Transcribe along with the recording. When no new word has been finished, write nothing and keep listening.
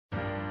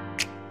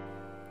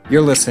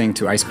You're listening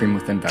to Ice Cream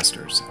with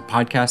Investors, a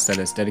podcast that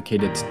is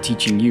dedicated to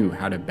teaching you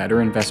how to better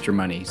invest your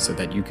money so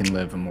that you can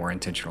live a more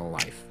intentional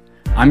life.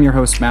 I'm your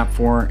host, Matt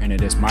Four, and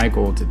it is my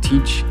goal to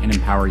teach and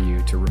empower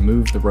you to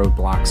remove the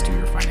roadblocks to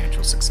your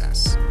financial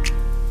success.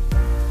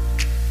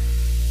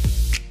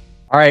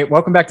 All right,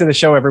 welcome back to the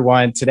show,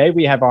 everyone. Today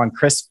we have on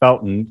Chris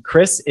Felton.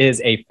 Chris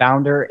is a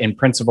founder and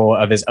principal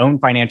of his own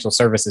financial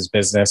services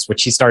business,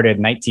 which he started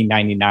in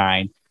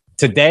 1999.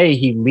 Today,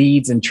 he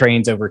leads and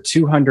trains over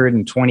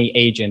 220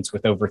 agents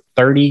with over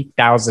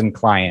 30,000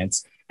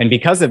 clients. And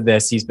because of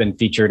this, he's been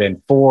featured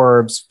in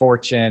Forbes,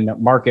 Fortune,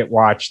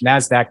 MarketWatch,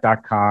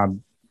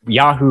 NASDAQ.com,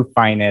 Yahoo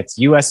Finance,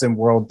 US and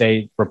World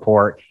Day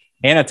Report,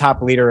 and a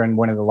top leader in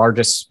one of the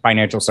largest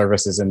financial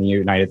services in the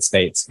United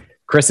States.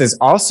 Chris is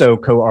also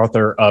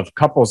co-author of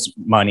Couples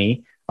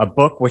Money, a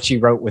book which he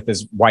wrote with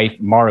his wife,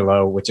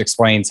 Marlo, which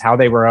explains how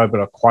they were able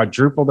to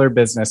quadruple their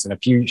business in a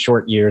few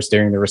short years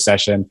during the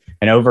recession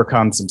and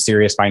overcome some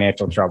serious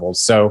financial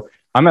troubles. So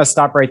I'm going to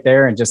stop right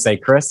there and just say,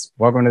 Chris,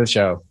 welcome to the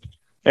show.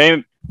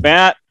 Hey,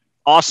 Matt.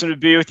 Awesome to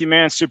be with you,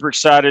 man. Super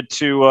excited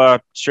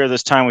to share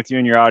this time with you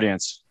and your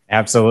audience.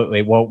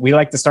 Absolutely. Well, we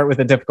like to start with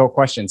the difficult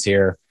questions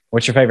here.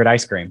 What's your favorite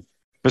ice cream?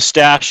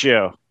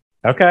 Pistachio.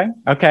 Okay.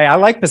 I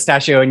like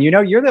pistachio. And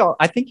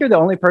I think you're the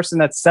only person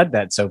that's said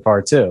that so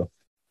far too.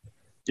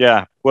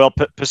 Yeah. Well,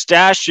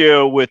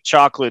 pistachio with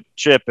chocolate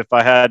chip. If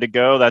I had to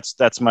go,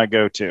 that's my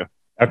go-to.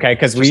 Okay.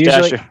 Cause we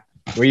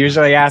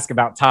usually ask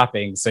about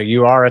toppings. So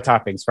you are a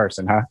toppings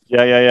person, huh?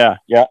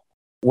 Yeah.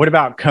 What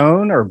about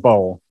cone or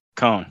bowl?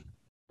 Cone.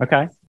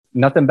 Okay.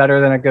 Nothing better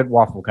than a good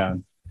waffle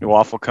cone. A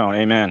waffle cone.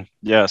 Amen.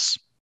 Yes.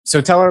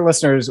 So tell our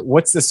listeners,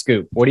 what's the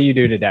scoop? What do you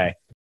do today?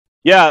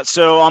 Yeah.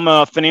 So I'm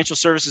a financial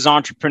services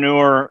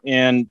entrepreneur,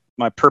 and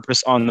my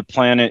purpose on the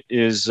planet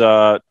is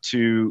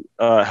to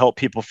help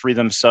people free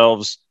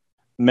themselves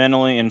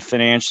mentally and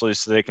financially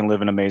so they can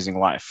live an amazing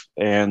life.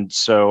 And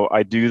so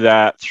I do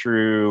that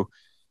through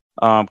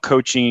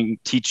coaching,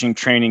 teaching,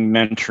 training,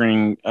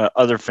 mentoring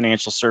other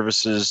financial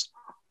services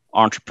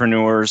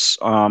entrepreneurs.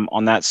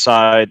 On that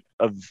side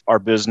of our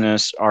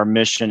business, our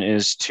mission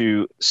is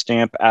to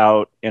stamp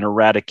out and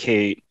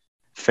eradicate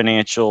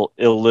financial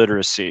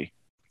illiteracy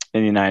in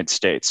the United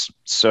States.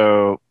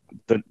 So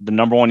the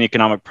number one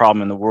economic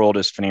problem in the world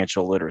is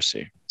financial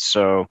literacy.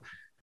 So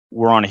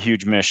we're on a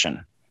huge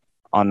mission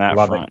on that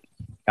front.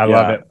 I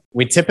love it.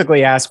 We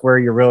typically ask where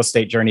your real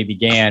estate journey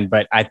began,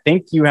 but I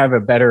think you have a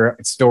better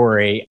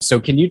story.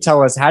 So can you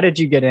tell us, how did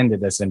you get into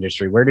this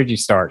industry? Where did you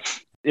start?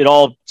 It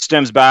all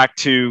stems back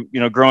to,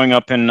 growing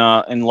up in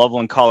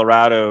Loveland,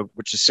 Colorado,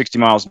 which is 60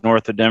 miles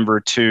north of Denver,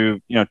 to,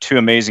 two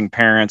amazing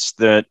parents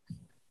that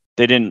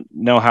they didn't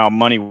know how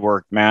money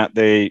worked, Matt.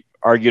 They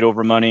argued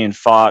over money and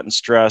fought and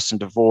stressed and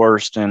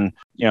divorced. And,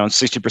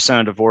 60%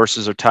 of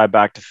divorces are tied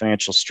back to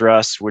financial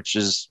stress, which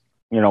is,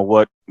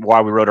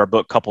 why we wrote our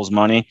book, Couples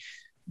Money.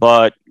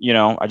 But,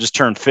 I just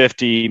turned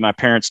 50. My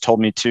parents told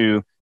me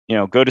to,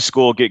 go to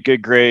school, get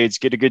good grades,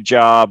 get a good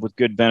job with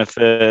good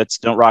benefits.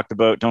 Don't rock the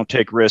boat. Don't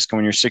take risk. And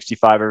when you're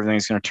 65,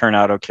 everything's going to turn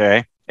out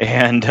okay.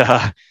 And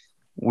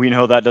we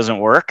know that doesn't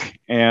work.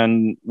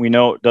 And we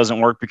know it doesn't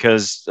work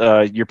because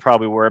you're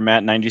probably aware,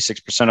 Matt,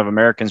 96% of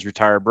Americans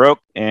retire broke.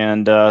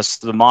 And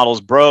so the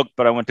model's broke.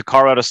 But I went to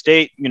Colorado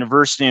State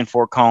University in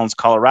Fort Collins,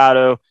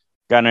 Colorado,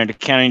 got an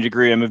accounting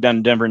degree. I moved down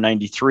to Denver in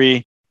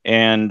 93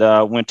 and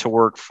went to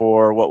work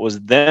for what was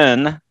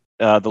then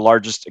the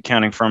largest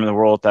accounting firm in the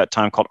world at that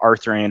time, called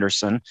Arthur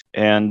Andersen.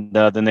 And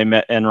then they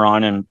met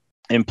Enron and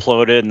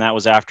imploded. And that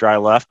was after I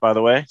left, by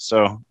the way.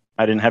 So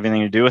I didn't have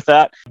anything to do with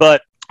that.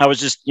 But I was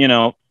just,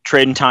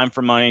 trading time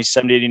for money,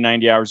 70, 80,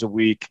 90 hours a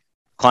week,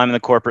 climbing the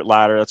corporate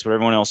ladder. That's what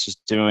everyone else was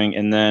doing.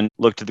 And then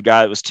looked at the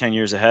guy that was 10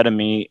 years ahead of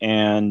me.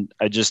 And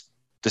I just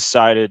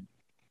decided it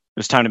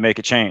was time to make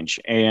a change.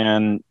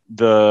 And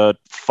the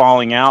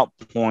falling out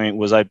point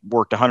was I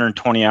worked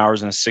 120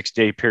 hours in a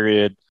 6-day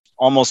period,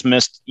 almost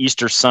missed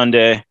Easter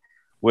Sunday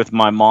with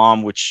my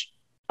mom, which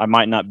I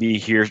might not be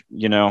here,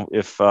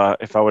 if I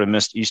would have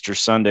missed Easter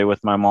Sunday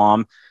with my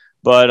mom.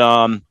 But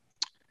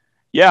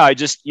I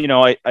just,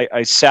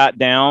 I sat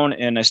down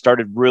and I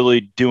started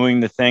really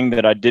doing the thing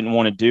that I didn't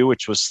want to do,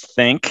 which was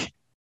think.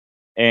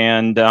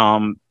 And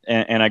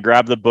I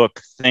grabbed the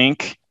book,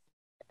 Think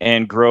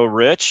and Grow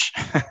Rich.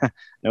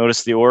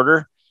 Notice the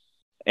order.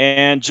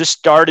 And just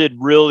started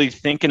really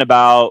thinking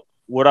about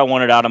what I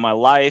wanted out of my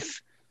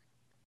life.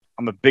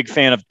 I'm a big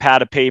fan of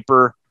pad of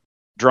paper,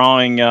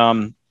 drawing.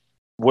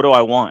 What do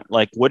I want?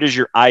 Like, what is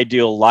your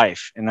ideal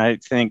life? And I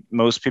think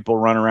most people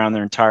run around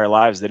their entire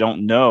lives. They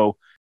don't know,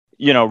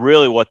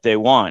 really what they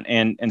want.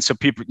 And so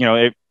people,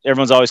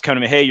 everyone's always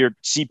coming to me, hey, you're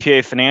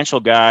CPA financial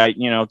guy,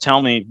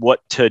 tell me what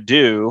to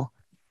do.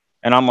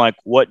 And I'm like,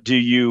 what do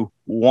you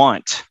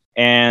want?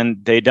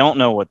 And they don't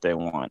know what they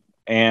want.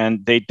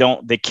 And they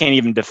can't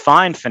even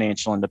define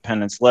financial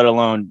independence, let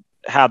alone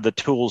have the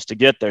tools to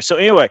get there. So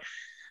anyway,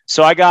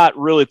 so I got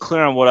really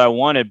clear on what I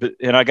wanted,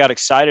 and I got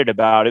excited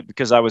about it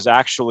because I was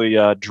actually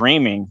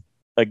dreaming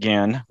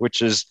again,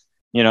 which is,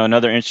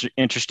 another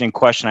interesting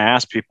question I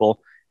ask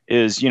people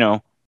is,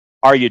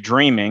 are you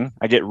dreaming?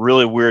 I get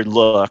really weird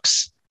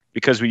looks.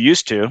 because we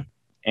used to,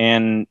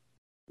 and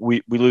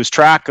we lose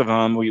track of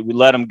them. We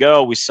let them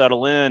go. We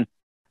settle in.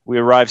 We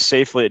arrive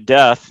safely at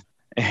death,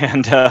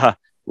 and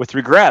with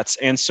regrets.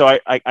 And so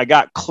I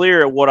got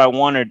clear at what I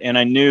wanted, and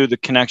I knew the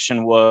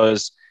connection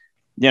was,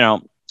 I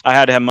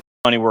had to have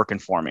money working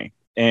for me,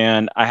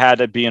 and I had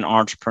to be an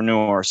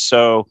entrepreneur.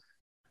 So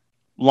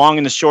long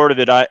and the short of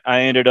it, I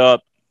ended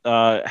up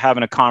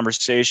having a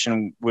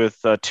conversation with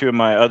two of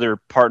my other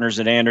partners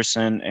at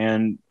Anderson,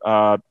 and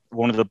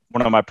one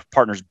of my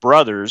partner's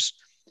brothers,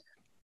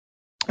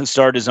 and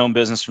started his own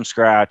business from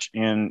scratch,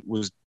 and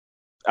was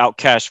out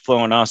cash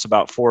flowing us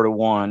about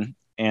 4-1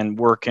 and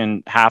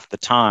working half the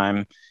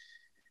time.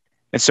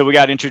 And so we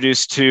got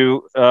introduced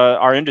to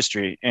our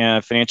industry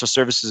and financial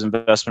services,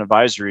 investment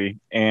advisory.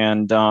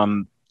 And,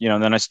 then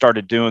I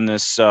started doing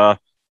this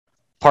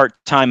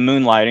part-time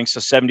moonlighting. So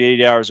 70,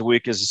 80 hours a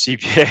week as a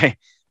CPA,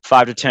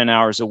 5 to 10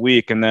 hours a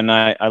week. And then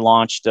I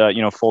launched,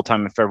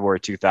 full-time in February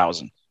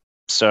 2000.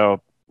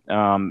 So,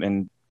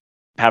 and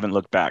haven't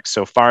looked back.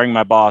 So firing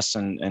my boss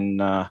and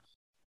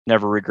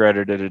never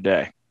regretted it a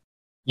day.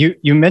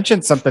 You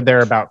mentioned something there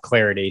about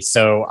clarity.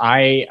 So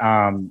I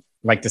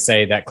like to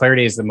say that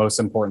clarity is the most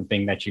important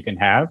thing that you can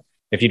have.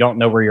 If you don't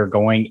know where you're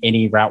going,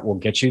 any route will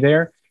get you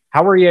there.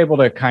 How were you able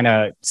to kind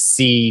of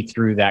see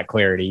through that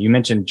clarity? You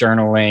mentioned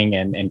journaling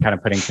and kind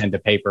of putting pen to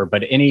paper,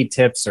 but any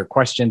tips or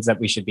questions that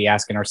we should be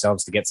asking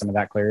ourselves to get some of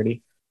that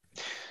clarity?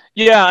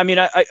 Yeah, I mean,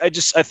 I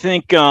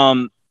think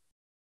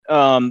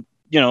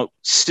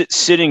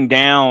sitting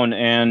down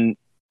and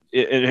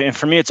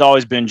for me, it's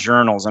always been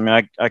journals. I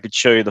mean, I could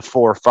show you the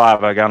 4 or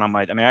 5 I got on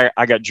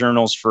I got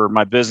journals for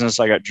my business.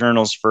 I got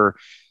journals for,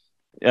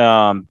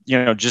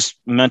 just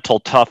mental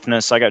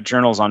toughness. I got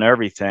journals on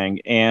everything.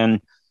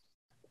 And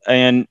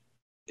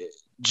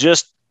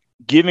just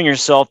giving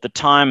yourself the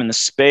time and the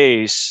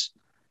space,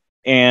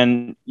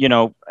 and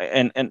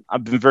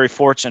I've been very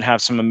fortunate to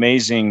have some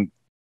amazing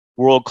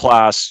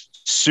world-class,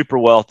 super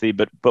wealthy,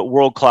 but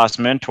world-class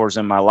mentors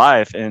in my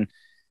life. And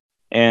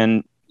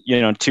in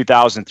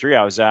 2003,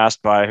 I was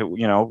asked by,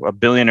 a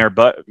billionaire,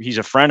 but he's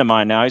a friend of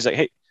mine now. He's like,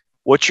 "Hey,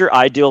 what's your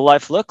ideal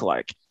life look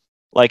like?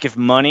 Like, if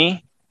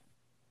money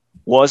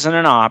wasn't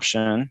an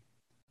option,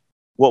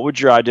 what would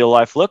your ideal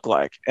life look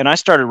like?" And I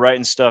started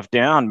writing stuff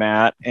down,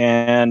 Matt,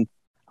 and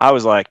I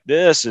was like,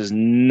 this is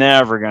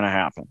never going to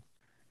happen.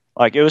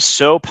 Like, it was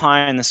so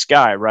pie in the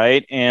sky,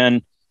 right?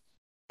 And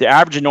the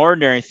average and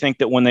ordinary think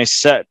that when they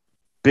set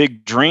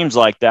big dreams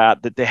like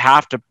that they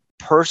have to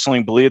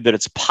personally believe that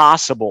it's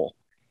possible.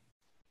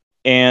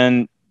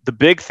 And the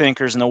big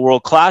thinkers and the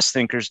world-class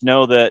thinkers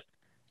know that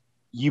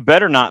you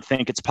better not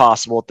think it's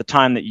possible at the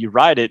time that you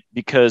write it,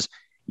 because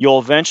you'll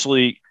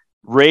eventually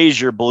raise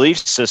your belief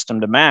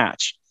system to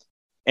match.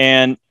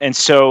 And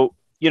so,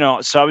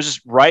 so I was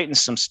just writing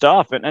some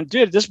stuff, and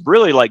dude, this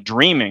really like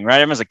dreaming, right?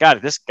 Everyone's like,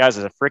 God, this guy's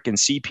a freaking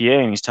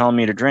CPA and he's telling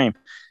me to dream.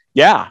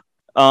 Yeah.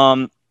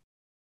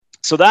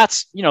 So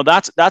that's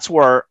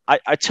where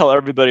I tell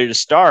everybody to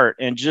start,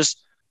 and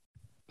just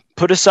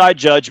put aside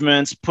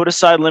judgments, put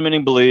aside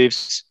limiting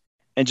beliefs,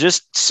 and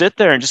just sit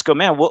there and just go,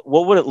 man, what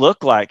would it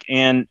look like?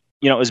 And,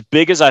 as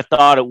big as I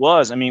thought it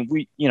was, I mean,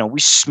 we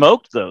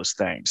smoked those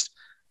things.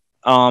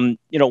 It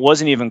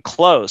wasn't even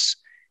close.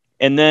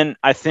 And then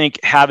I think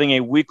having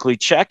a weekly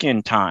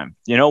check-in time,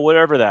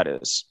 whatever that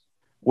is,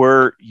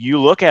 where you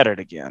look at it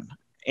again.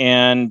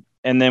 And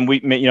then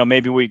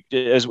maybe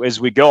as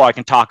we go, I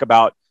can talk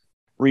about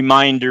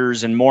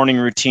reminders and morning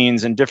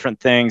routines and different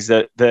things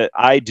that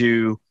I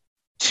do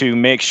to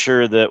make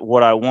sure that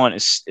what I want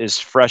is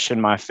fresh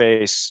in my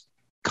face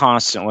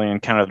constantly,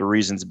 and kind of the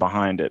reasons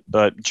behind it.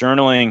 But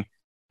journaling,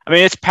 I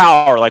mean, it's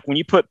power. Like, when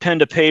you put pen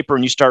to paper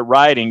and you start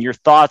writing, your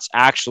thoughts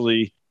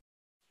actually,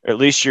 or at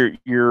least your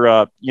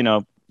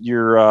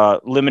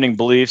limiting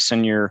beliefs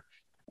and your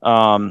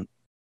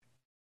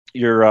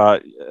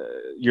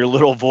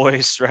little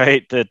voice,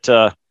 right,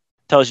 that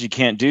tells you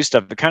can't do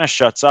stuff, it kind of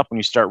shuts up when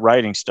you start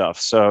writing stuff.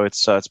 So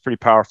it's a pretty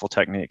powerful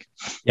technique.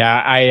 Yeah,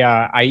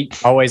 I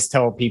always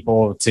tell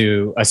people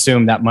to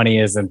assume that money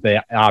isn't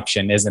the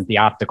option, isn't the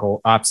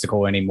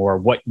obstacle anymore.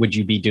 What would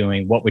you be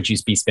doing? What would you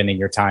be spending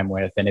your time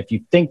with? And if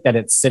you think that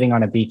it's sitting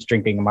on a beach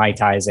drinking Mai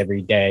Tais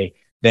every day,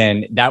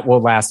 then that will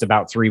last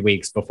about 3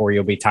 weeks before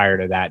you'll be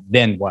tired of that.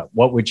 Then what?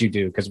 What would you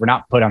do? Because we're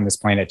not put on this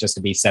planet just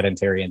to be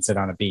sedentary and sit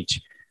on a beach.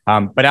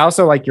 But I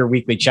also like your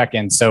weekly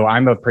check-in. So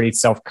I'm a pretty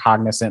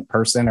self-cognizant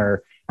person,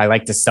 or I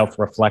like to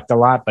self-reflect a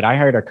lot, but I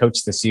hired a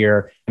coach this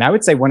year. And I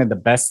would say one of the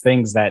best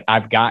things that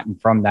I've gotten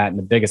from that, and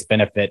the biggest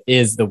benefit,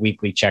 is the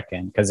weekly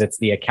check-in, because it's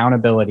the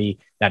accountability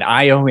that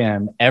I owe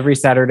him every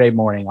Saturday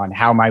morning on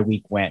how my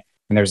week went.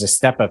 And there's a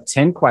step of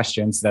 10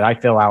 questions that I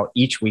fill out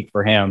each week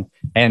for him.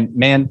 And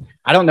man,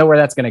 I don't know where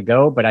that's going to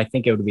go, but I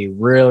think it would be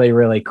really,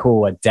 really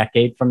cool a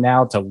decade from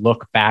now to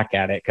look back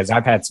at it, because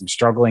I've had some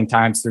struggling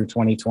times through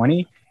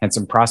 2020 and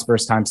some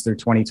prosperous times through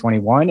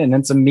 2021, and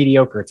then some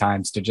mediocre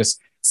times, to just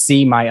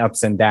see my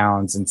ups and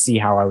downs and see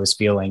how I was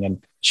feeling.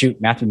 And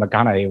shoot, Matthew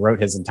McConaughey wrote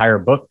his entire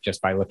book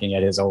just by looking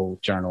at his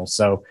old journal.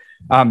 So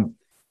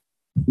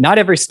not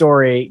every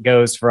story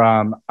goes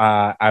from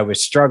I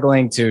was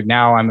struggling to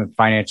now I'm a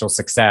financial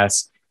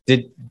success.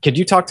 Could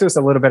you talk to us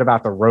a little bit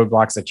about the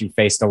roadblocks that you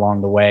faced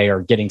along the way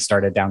or getting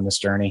started down this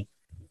journey?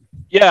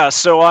 Yeah,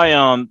 so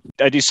I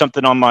do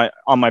something on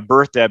my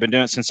birthday. I've been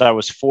doing it since I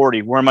was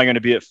 40. Where am I going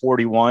to be at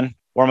 41?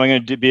 Where am I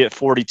going to be at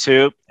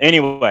 42?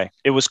 Anyway,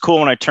 it was cool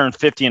when I turned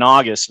 50 in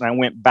August and I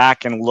went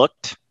back and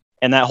looked,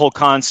 and that whole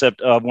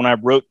concept of when I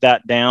wrote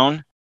that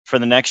down for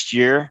the next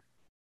year,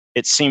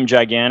 it seemed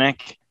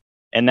gigantic.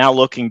 And now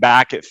looking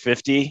back at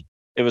 50,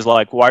 it was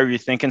like, why were you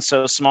thinking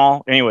so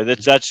small? Anyway,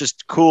 that's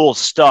just cool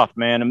stuff,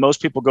 man. And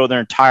most people go their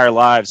entire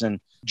lives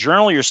and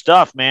journal your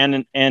stuff,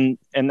 man. And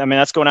I mean,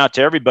 that's going out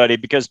to everybody,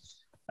 because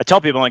I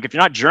tell people, like, if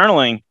you're not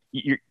journaling,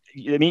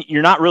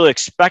 you're not really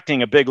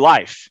expecting a big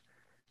life.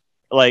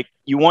 Like,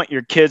 you want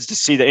your kids to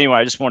see that. Anyway,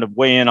 I just want to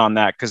weigh in on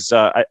that because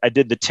I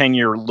did the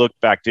 10-year look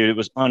back, dude. It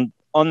was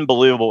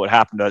unbelievable what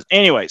happened to us.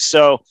 Anyway,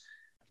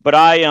 but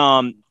I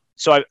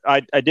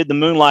did the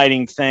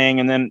moonlighting thing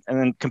and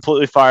then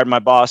completely fired my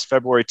boss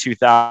February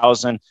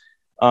 2000.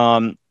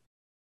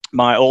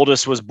 My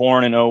oldest was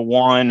born in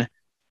 01.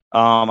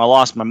 I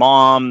lost my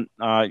mom.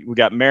 We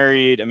got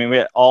married. I mean, we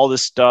had all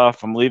this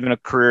stuff. I'm leaving a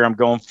career. I'm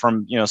going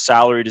from,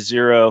 salary to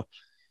zero.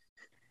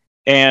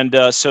 And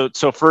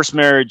so first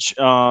marriage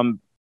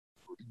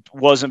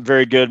wasn't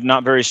very good,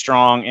 not very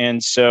strong.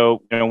 And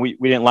so, we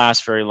didn't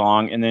last very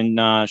long. And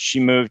then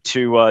she moved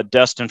to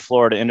Destin,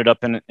 Florida, ended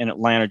up in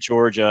Atlanta,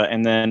 Georgia.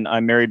 And then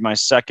I married my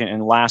second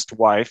and last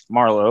wife,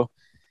 Marlo.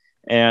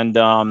 And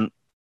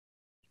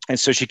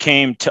so she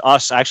came to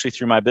us actually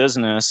through my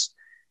business.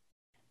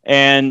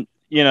 And,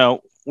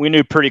 we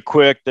knew pretty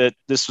quick that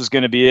this was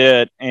going to be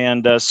it.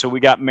 And so we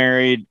got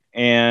married,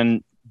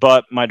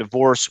 but my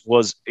divorce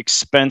was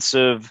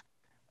expensive.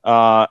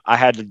 I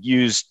had to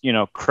use,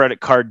 credit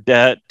card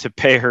debt to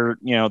pay her,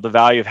 the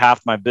value of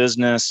half my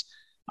business.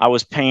 I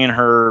was paying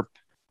her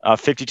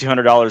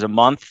 $5,200 a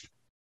month.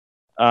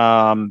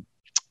 And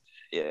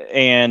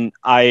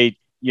I'm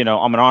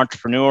an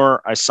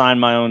entrepreneur. I signed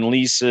my own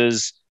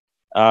leases,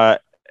 and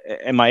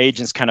my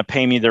agents kind of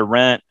pay me their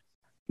rent.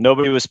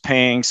 Nobody was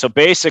paying. So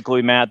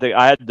basically, Matt,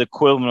 I had the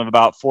equivalent of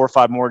about 4 or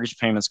 5 mortgage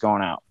payments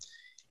going out.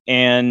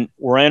 And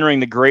we're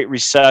entering the Great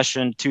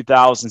Recession,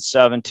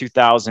 2007,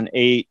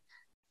 2008.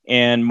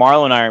 And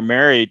Marla and I are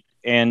married,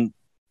 and,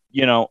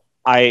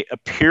 I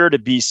appear to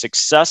be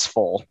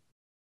successful,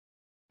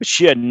 but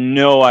she had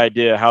no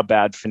idea how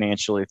bad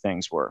financially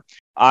things were.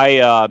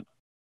 I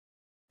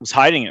was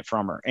hiding it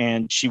from her,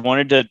 and she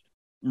wanted to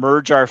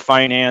merge our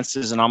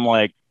finances. And I'm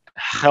like,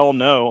 hell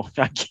no,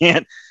 I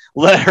can't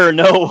let her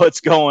know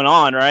what's going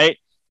on. Right.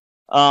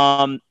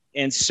 And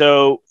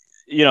so,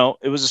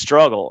 it was a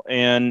struggle.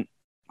 And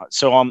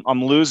so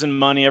I'm losing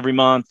money every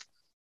month,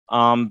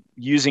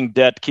 using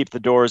debt to keep the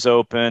doors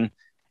open.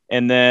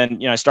 And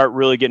then, I start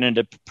really getting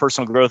into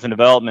personal growth and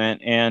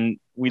development. And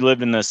we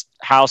lived in this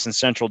house in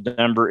central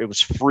Denver. It was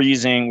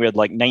freezing. We had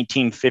like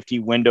 1950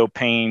 window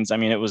panes. I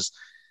mean, it was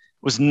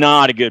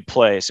not a good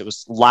place. It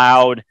was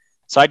loud.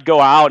 So I'd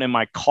go out in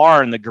my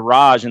car in the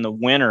garage in the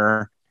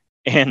winter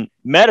and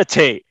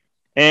meditate.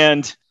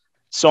 And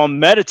so I'm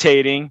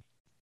meditating,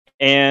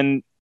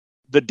 and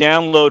the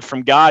download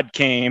from God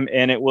came,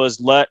 and it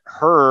was, let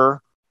her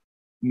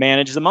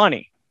manage the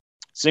money.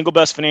 Single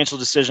best financial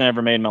decision I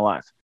ever made in my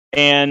life.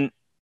 And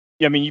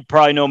I mean, you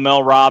probably know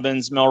Mel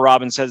Robbins. Mel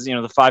Robbins has, the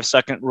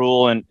 5-second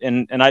rule.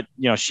 And I,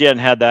 she hadn't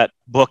had that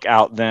book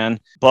out then,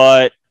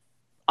 but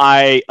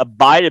I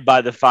abided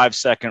by the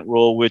 5-second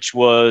rule, which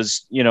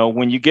was,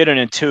 when you get an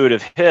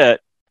intuitive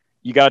hit,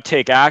 you got to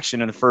take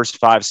action in the first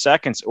 5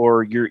 seconds,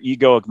 or your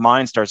egoic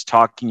mind starts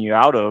talking you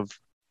out of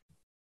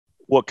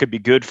what could be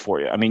good for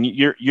you. I mean,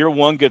 you're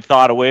one good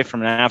thought away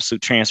from an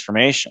absolute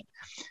transformation.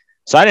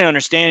 So I didn't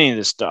understand any of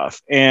this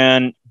stuff.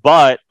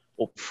 But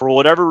for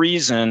whatever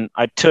reason,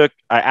 I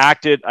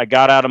acted, I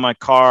got out of my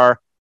car,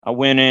 I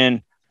went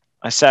in,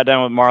 I sat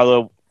down with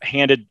Marlo,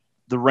 handed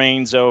the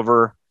reins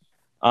over.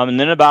 And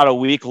then about a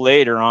week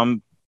later,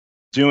 I'm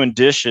doing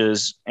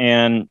dishes.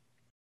 And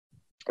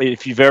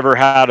if you've ever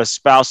had a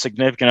spouse,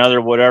 significant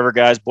other, whatever,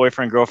 guys,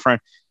 boyfriend,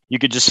 girlfriend, you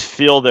could just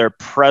feel their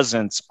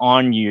presence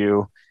on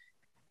you.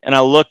 And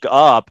I look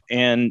up,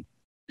 and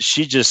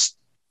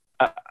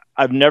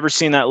I've never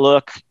seen that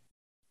look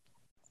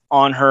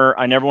on her.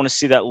 I never want to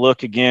see that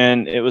look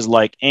again. It was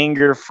like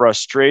anger,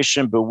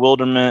 frustration,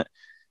 bewilderment.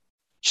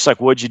 She's like,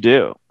 what'd you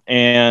do?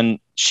 And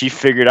she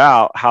figured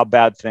out how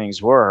bad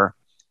things were.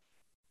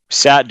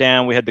 Sat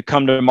down. We had the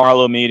Come to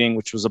Marlo meeting,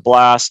 which was a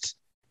blast.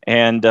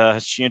 And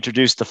she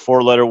introduced the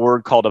 4-letter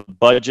word called a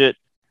budget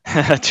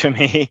to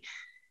me.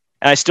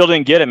 And I still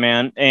didn't get it,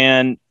 man.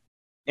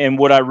 And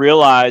what I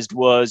realized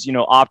was,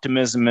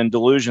 optimism and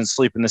delusion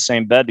sleep in the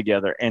same bed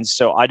together. And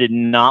so I did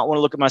not want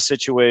to look at my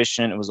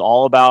situation. It was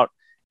all about,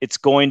 it's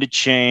going to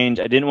change.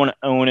 I didn't want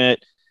to own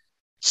it.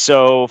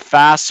 So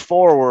fast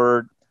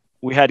forward,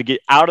 we had to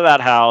get out of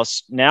that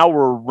house. Now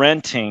we're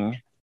renting,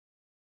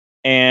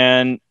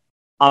 and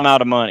I'm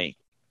out of money.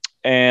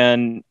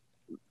 And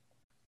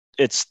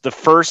it's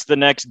the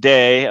next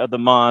day of the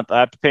month.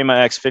 I have to pay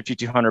my ex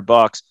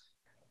 $5,200.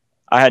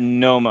 I had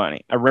no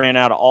money. I ran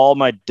out of all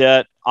my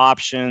debt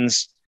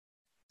options.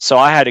 So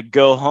I had to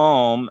go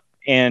home,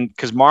 and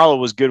because Marla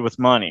was good with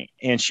money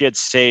and she had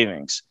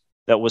savings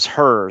that was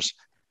hers.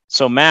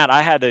 So Matt,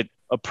 I had to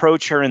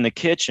approach her in the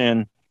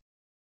kitchen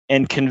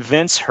and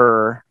convince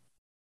her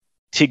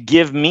to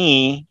give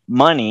me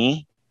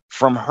money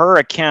from her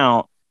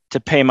account to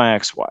pay my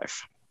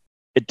ex-wife.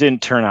 It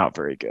didn't turn out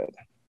very good.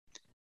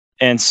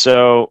 And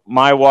so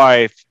my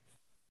wife,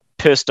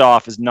 pissed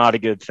off is not a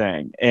good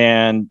thing.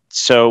 And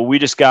so we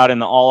just got in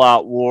the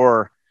all-out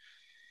war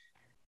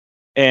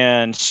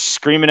and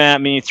screaming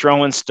at me,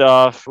 throwing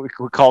stuff. We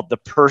call it the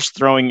purse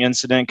throwing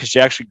incident, because she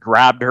actually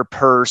grabbed her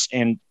purse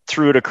and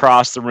threw it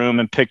across the room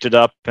and picked it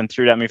up and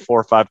threw it at me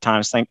 4 or 5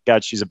 times. Thank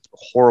God she's a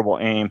horrible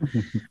aim.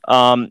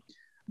 And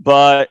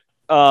I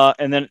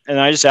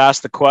just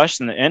asked the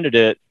question that ended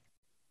it: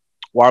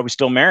 why are we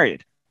still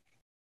married?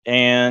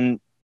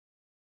 And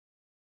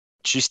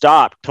she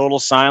stopped. Total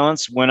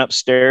silence. Went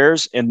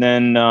upstairs, and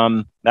then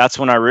that's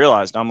when I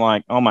realized, I'm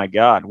like, oh my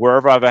God,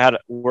 wherever I've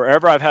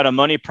had a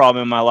money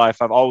problem in my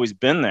life, I've always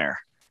been there.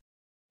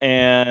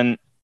 And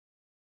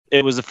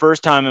it was the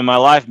first time in my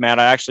life, Matt,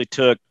 I actually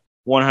took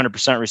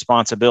 100%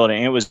 responsibility.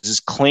 And it was as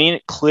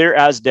clear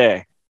as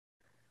day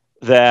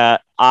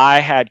that I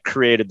had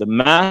created the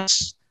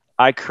mess.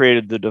 I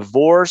created the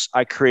divorce.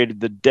 I created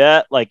the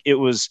debt. Like, it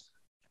was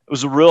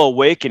a real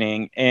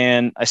awakening.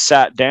 And I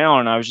sat down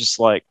and I was just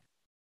like,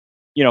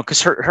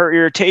 because her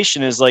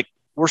irritation is like,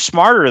 we're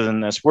smarter than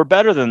this. We're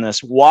better than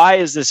this. Why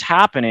is this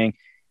happening?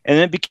 And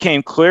it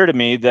became clear to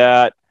me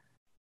that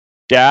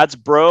dad's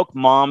broke,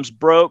 mom's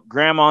broke,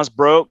 grandma's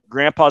broke,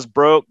 grandpa's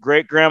broke,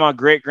 great grandma,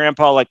 great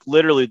grandpa, like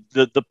literally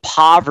the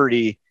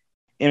poverty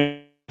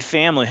in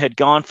family had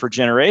gone for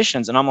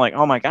generations. And I'm like,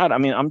 oh my God, I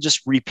mean, I'm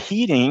just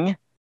repeating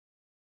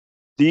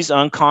these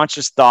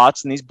unconscious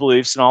thoughts and these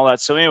beliefs and all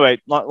that. So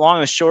anyway, long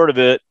and short of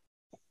it,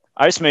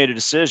 I just made a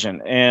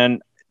decision,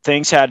 and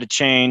things had to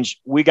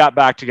change. We got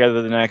back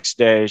together the next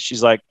day.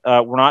 She's like,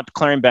 we're not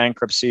declaring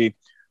bankruptcy.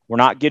 We're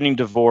not getting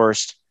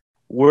divorced.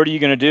 What are you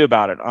going to do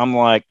about it? I'm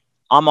like,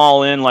 I'm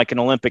all in, like an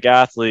Olympic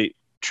athlete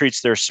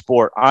treats their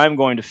sport. I'm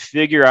going to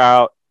figure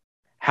out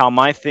how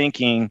my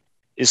thinking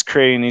is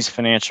creating these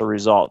financial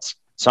results.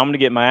 So I'm going to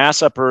get my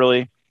ass up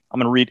early. I'm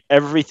going to read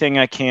everything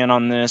I can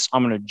on this.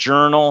 I'm going to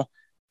journal.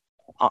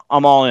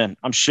 I'm all in.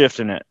 I'm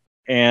shifting it.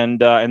 And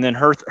then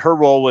her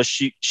role was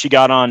she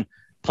got on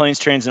planes,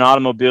 trains, and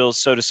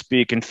automobiles, so to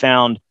speak, and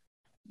found,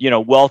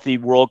 wealthy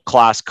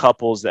world-class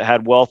couples that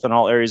had wealth in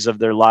all areas of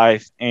their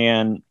life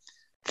and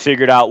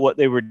figured out what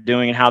they were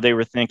doing and how they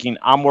were thinking.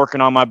 I'm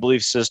working on my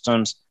belief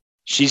systems.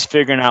 She's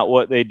figuring out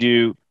what they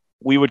do.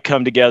 We would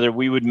come together.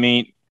 We would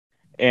meet.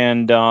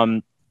 And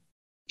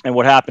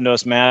what happened to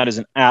us, Matt, is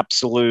an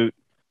absolute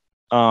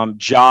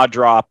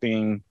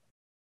jaw-dropping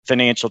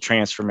financial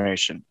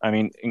transformation. I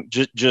mean,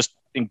 just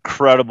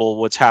incredible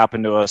what's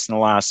happened to us in the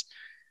last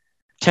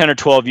 10 or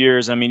 12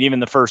 years. I mean, even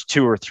the first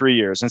 2 or 3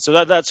 years. And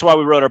so that's why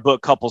we wrote our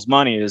book, Couples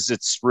Money, is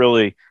it's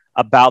really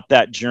about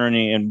that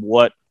journey and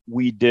what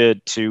we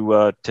did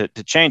to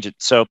change it.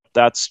 So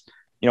that's,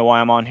 why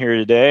I'm on here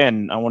today,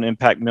 and I want to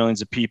impact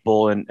millions of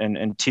people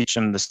and teach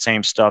them the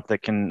same stuff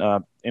that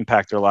can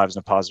impact their lives in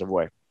a positive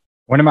way.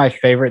 One of my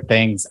favorite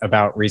things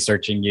about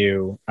researching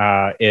you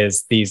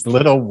is these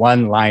little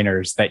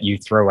one-liners that you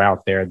throw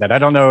out there that I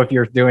don't know if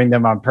you're doing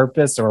them on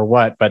purpose or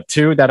what, but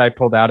 2 that I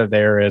pulled out of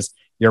there is,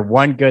 you're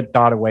one good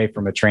thought away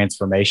from a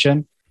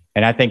transformation.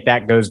 And I think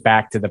that goes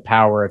back to the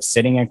power of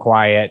sitting in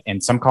quiet,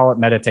 and some call it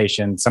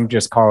meditation. Some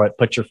just call it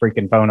put your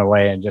freaking phone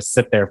away and just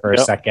sit there for a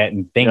second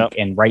and think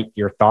and write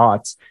your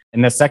thoughts.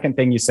 And the second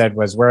thing you said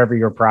was, wherever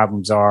your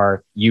problems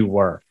are, you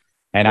were.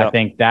 And I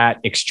think that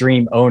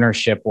extreme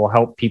ownership will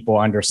help people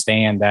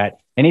understand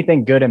that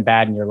anything good and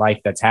bad in your life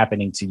that's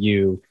happening to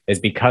you is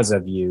because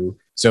of you.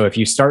 So if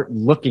you start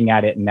looking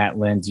at it in that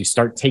lens, you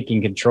start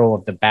taking control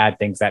of the bad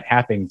things that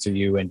happen to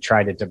you and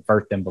try to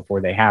divert them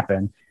before they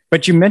happen.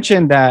 But you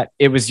mentioned that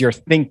it was your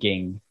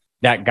thinking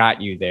that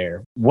got you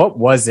there. What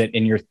was it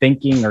in your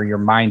thinking or your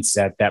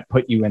mindset that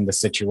put you in the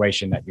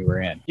situation that you were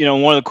in?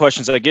 One of the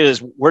questions I get is,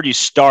 where do you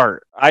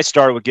start? I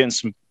started with getting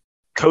some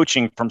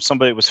coaching from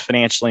somebody that was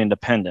financially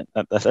independent.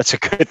 That's a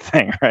good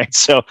thing, right?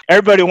 So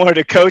everybody wanted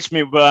to coach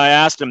me, but I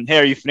asked them, hey,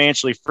 are you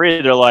financially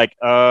free? They're like,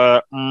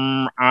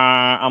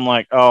 I'm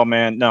like, oh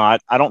man, no,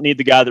 I don't need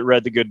the guy that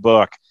read the good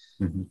book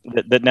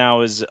that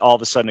now is all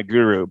of a sudden a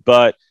guru.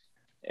 But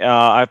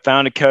I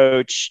found a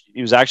coach.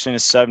 He was actually in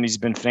his 70s. He's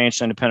been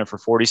financially independent for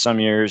 40 some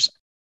years.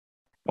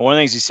 And one of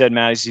the things he said,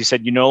 Matt, is he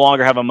said, you no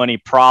longer have a money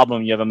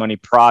problem, you have a money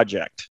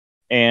project.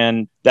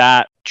 And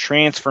that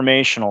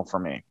transformational for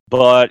me.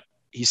 But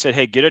he said,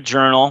 hey, get a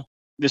journal.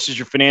 This is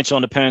your financial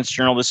independence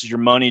journal. This is your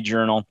money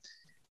journal.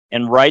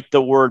 And write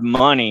the word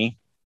money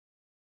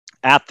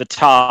at the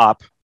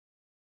top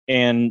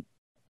and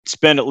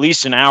spend at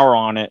least an hour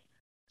on it.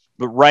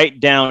 But write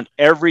down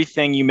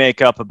everything you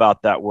make up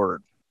about that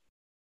word.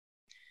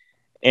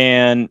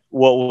 And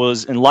what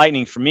was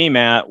enlightening for me,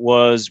 Matt,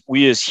 was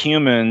we as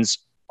humans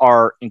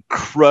are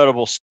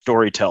incredible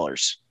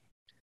storytellers.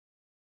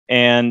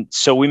 And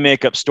so we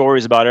make up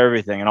stories about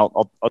everything. And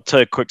I'll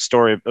tell you a quick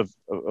story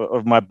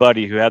of my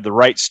buddy who had the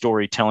right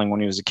storytelling when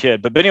he was a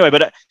kid. But anyway,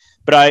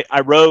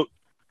 I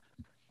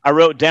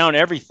wrote down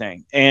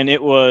everything, and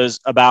it was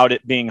about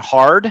it being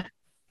hard.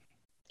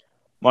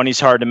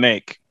 Money's hard to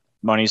make.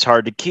 Money's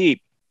hard to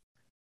keep.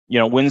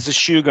 When's the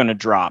shoe going to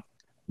drop?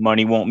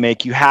 Money won't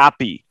make you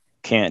happy.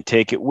 Can't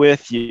take it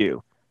with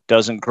you.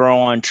 Doesn't grow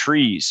on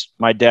trees.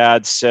 My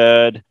dad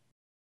said,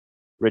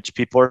 rich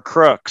people are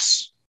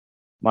crooks.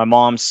 My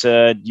mom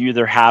said, you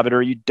either have it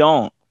or you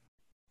don't.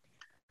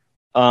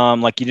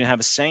 Like you didn't have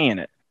a say in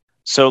it.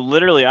 So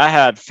literally I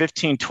had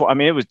 15, 12, I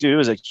mean, it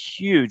was a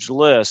huge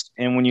list.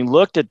 And when you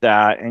looked at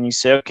that and you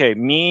say, okay,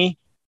 me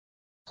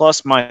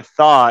plus my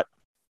thought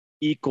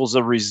equals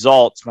a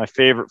result, it's my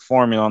favorite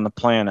formula on the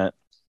planet.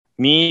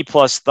 Me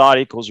plus thought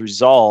equals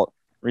result.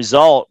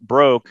 Result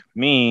broke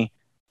me.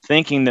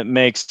 Thinking that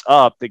makes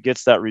up, that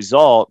gets that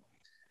result.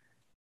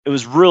 It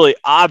was really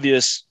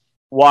obvious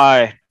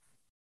why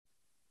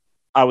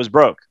I was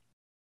broke.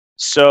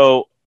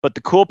 So, but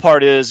the cool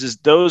part is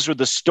those were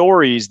the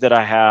stories that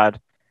I had.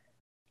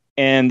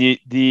 And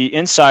the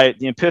insight,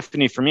 the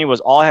epiphany for me was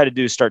all I had to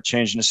do is start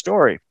changing the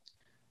story.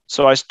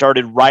 So I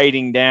started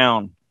writing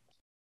down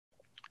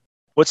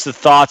what's the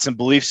thoughts and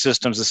belief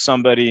systems of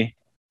somebody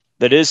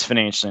that is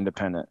financially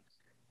independent.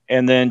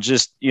 And then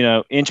just,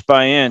 inch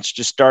by inch,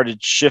 just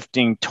started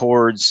shifting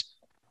towards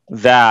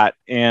that.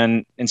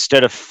 And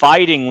instead of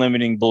fighting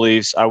limiting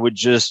beliefs, I would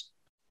just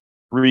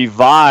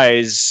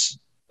revise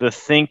the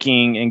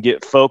thinking and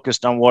get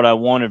focused on what I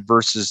wanted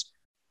versus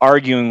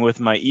arguing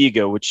with my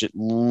ego, which it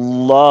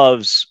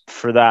loves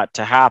for that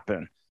to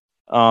happen.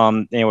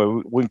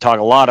 Anyway, we can talk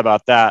a lot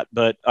about that,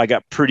 but I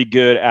got pretty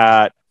good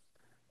at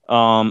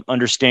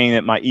understanding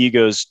that my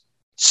ego's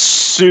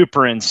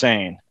super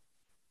insane.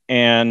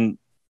 And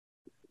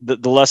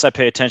the less I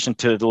pay attention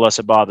to it, the less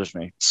it bothers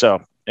me.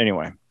 So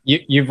anyway.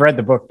 You've read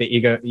the book, The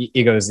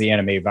Ego is the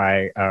Enemy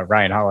by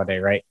Ryan Holiday,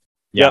 right?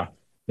 Yeah. Yep.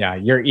 Yeah.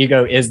 Your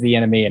ego is the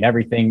enemy, and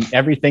everything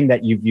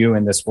that you view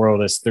in this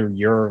world is through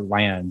your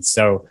lens.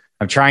 So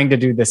I'm trying to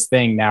do this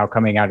thing now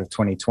coming out of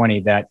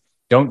 2020 that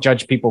don't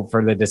judge people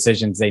for the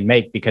decisions they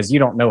make, because you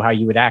don't know how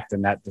you would act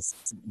in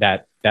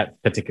that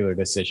particular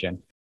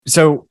decision.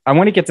 So I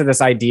want to get to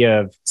this idea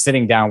of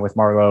sitting down with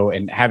Marlo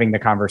and having the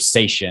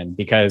conversation,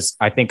 because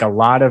I think a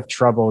lot of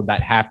trouble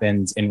that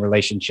happens in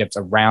relationships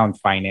around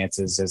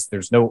finances is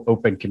there's no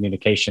open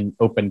communication,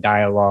 open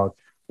dialogue.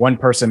 One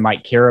person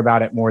might care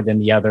about it more than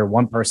the other.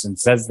 One person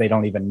says they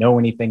don't even know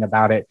anything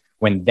about it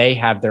when they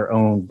have their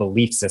own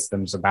belief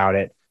systems about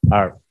it.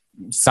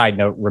 Side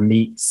note,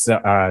 Ramit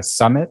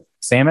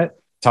Samit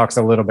talks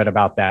a little bit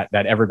about that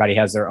everybody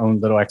has their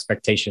own little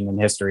expectation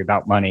and history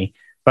about money.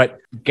 But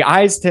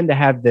guys tend to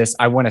have this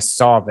I want to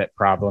solve it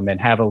problem and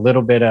have a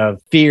little bit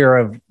of fear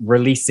of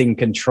releasing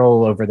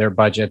control over their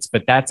budgets.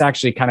 But that's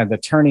actually kind of the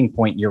turning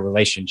point in your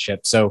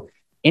relationship. So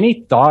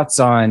any thoughts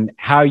on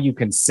how you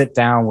can sit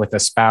down with a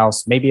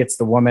spouse? Maybe it's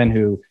the woman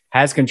who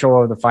has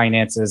control of the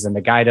finances and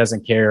the guy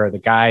doesn't care, or the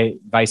guy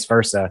vice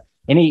versa.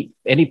 Any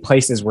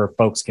places where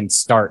folks can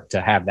start to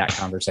have that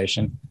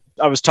conversation?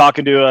 I was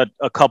talking to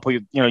a couple,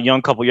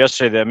 young couple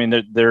yesterday. I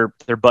mean, they're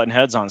butting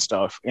heads on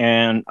stuff.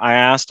 And I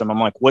asked him, I'm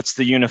like, what's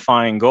the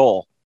unifying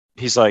goal?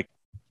 He's like,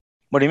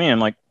 what do you mean? I'm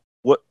like,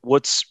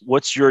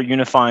 what's your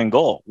unifying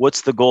goal?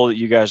 What's the goal that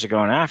you guys are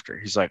going after?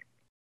 He's like,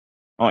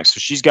 I'm like, so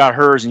she's got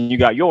hers and you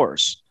got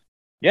yours.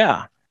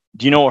 Yeah.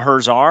 Do you know what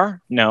hers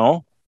are?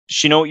 No. Does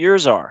she know what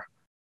yours are?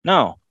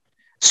 No.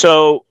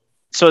 So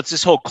it's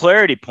this whole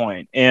clarity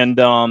point. And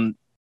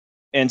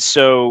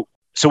so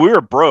we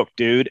were broke,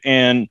 dude.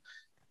 And,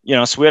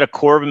 so we had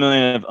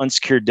 $250,000 of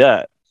unsecured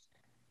debt.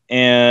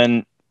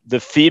 And the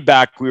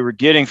feedback we were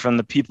getting from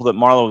the people that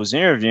Marlo was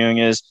interviewing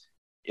is,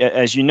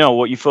 as you know,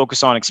 what you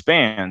focus on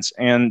expands.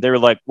 And they were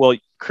like, well,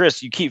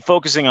 Chris, you keep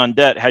focusing on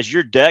debt. Has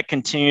your debt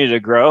continued to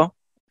grow?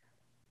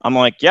 I'm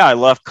like, yeah, I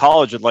left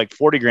college with like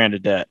 $40,000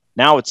 of debt.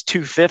 Now it's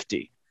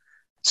 $250,000.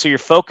 So you're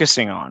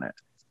focusing on it.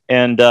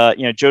 And,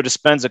 Joe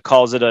Dispenza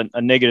calls it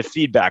a negative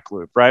feedback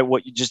loop, right?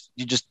 What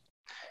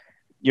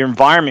your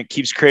environment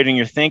keeps creating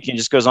your thinking,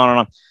 just goes on and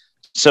on.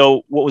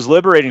 So what was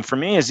liberating for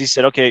me is he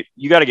said, okay,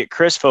 you got to get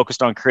Chris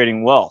focused on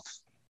creating wealth.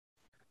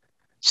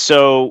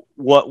 So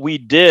what we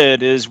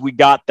did is we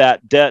got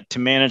that debt to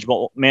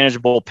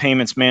manageable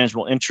payments,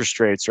 manageable interest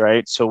rates,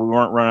 right? So we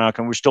weren't running out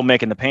and we're still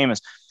making the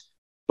payments,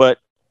 but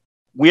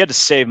we had to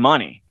save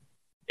money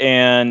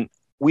and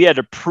we had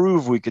to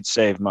prove we could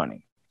save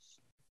money.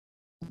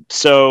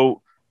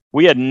 So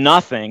we had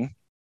nothing.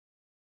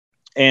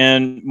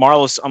 And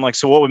Marlo, I'm like,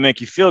 so what would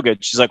make you feel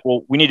good? She's like,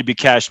 well, we need to be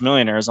cash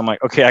millionaires. I'm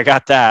like, okay, I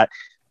got that.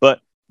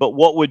 But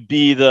what would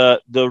be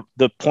the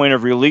point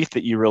of relief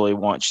that you really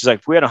want? She's like,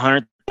 if we had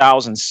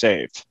 100,000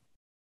 saved,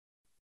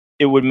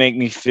 it would make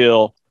you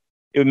feel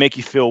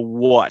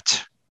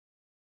what?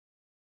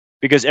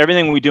 Because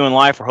everything we do in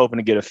life, we're hoping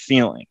to get a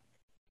feeling.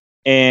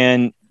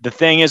 And the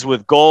thing is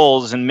with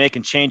goals and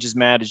making changes,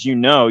 Matt, as you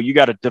know, you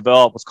got to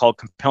develop what's called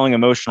compelling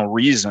emotional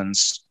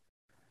reasons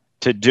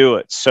to do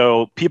it.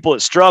 So people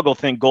that struggle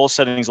think goal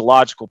setting is a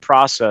logical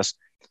process.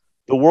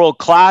 The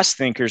world-class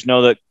thinkers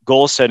know that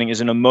goal setting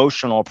is an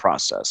emotional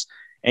process,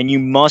 and you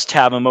must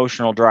have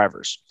emotional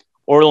drivers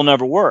or it'll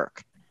never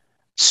work.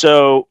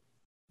 So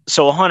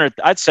 100,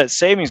 I'd set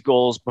savings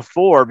goals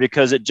before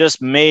because it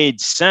just made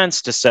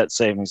sense to set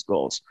savings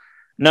goals.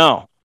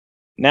 No,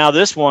 now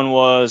this one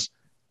was,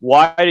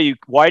 why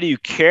do you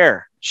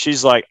care?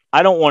 She's like,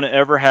 I don't want to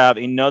ever have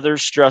another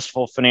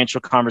stressful financial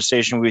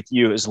conversation with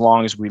you as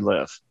long as we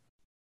live.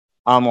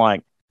 I'm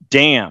like,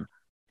 damn.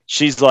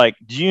 She's like,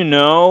 do you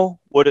know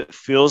what it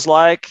feels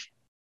like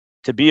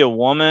to be a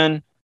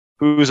woman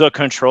who's a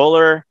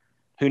controller,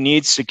 who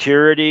needs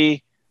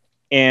security,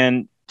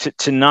 and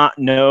to not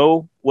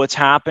know what's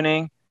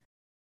happening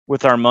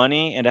with our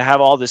money and to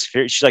have all this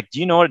fear? She's like, do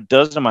you know what it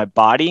does to my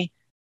body?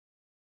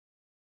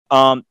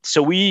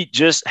 So we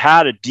just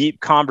had a deep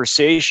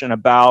conversation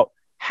about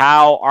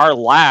how our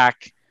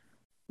lack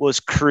was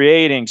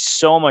creating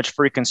so much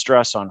freaking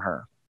stress on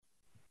her.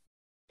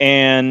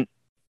 And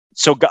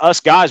so us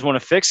guys want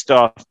to fix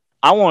stuff.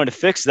 I wanted to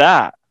fix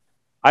that.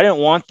 I didn't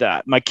want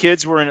that. My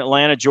kids were in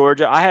Atlanta,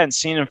 Georgia. I hadn't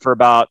seen them for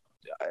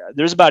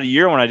there's about a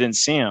year when I didn't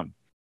see them.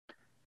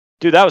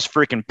 Dude, that was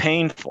freaking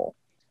painful.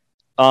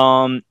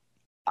 I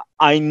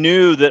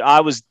knew that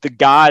I was the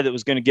guy that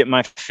was going to get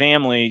my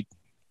family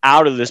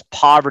out of this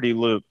poverty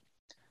loop,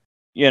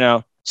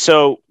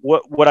 So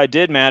what I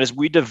did, Matt, is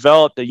we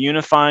developed a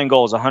unifying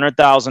goal, is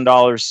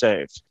 $100,000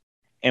 saved.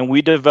 And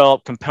we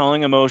developed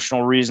compelling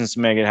emotional reasons to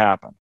make it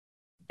happen.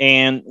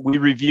 And we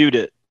reviewed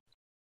it.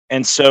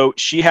 And so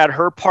she had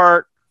her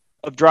part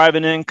of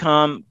driving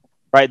income,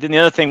 right? Then the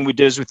other thing we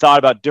did is we thought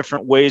about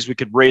different ways we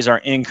could raise our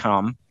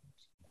income.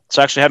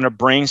 So actually having a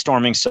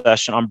brainstorming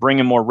session on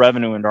bringing more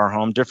revenue into our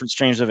home, different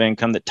streams of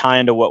income that tie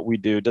into what we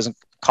do. It doesn't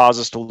cause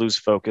us to lose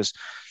focus.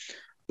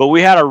 But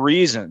we had our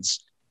reasons.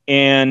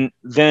 And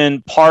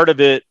then part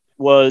of it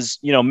was,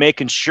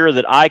 making sure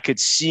that I could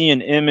see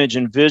an image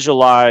and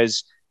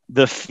visualize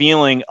the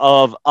feeling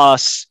of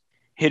us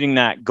hitting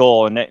that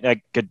goal. And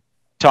I could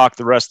talk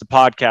the rest of the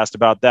podcast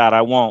about that.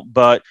 I won't,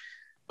 but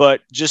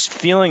just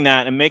feeling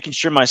that and making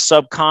sure my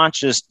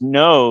subconscious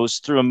knows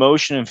through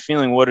emotion and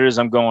feeling what it is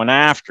I'm going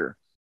after.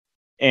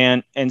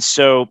 And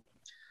so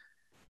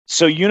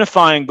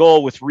unifying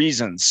goal with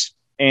reasons.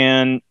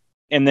 And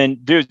then,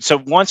 dude, so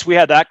once we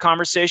had that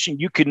conversation,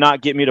 you could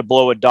not get me to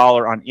blow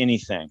 $1 on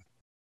anything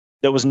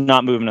that was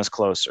not moving us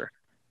closer.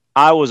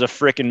 I was a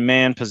freaking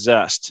man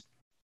possessed.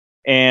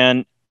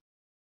 And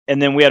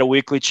then we had a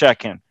weekly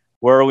check-in.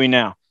 Where are we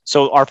now?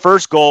 So our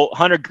first goal,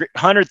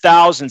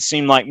 100,000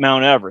 seemed like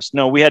Mount Everest.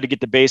 No, we had to get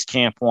to base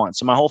camp 1.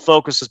 So my whole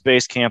focus was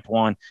base camp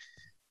 1.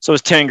 So it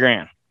was 10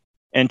 grand.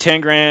 And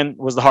 10 grand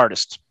was the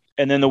hardest.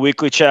 And then the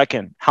weekly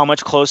check-in. How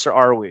much closer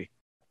are we?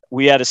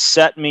 We had a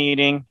set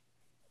meeting,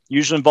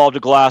 usually involved a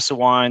glass of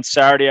wine,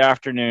 Saturday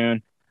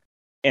afternoon.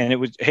 And it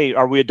was, hey,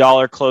 are we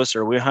 $1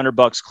 closer? Are we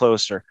 $100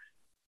 closer?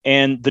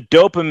 And the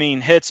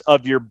dopamine hits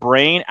of your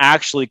brain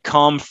actually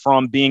come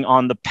from being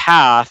on the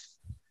path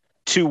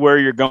to where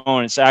you're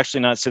going. It's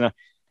actually not.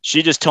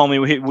 She just told me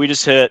we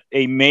just hit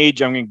a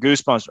major, I'm getting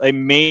goosebumps, a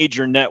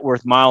major net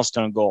worth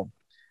milestone goal.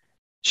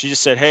 She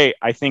just said, hey,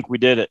 I think we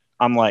did it.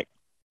 I'm like,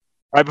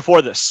 right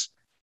before this.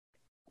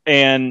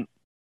 And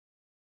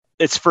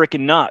it's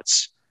freaking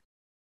nuts.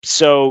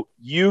 So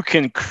you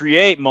can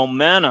create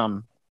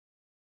momentum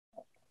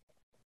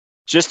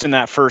just in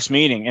that first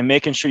meeting and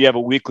making sure you have a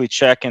weekly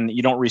check and that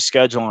you don't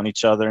reschedule on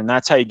each other. And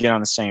that's how you get on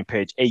the same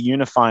page, a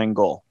unifying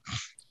goal.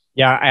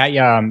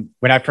 Yeah.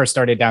 When I first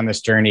started down this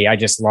journey, I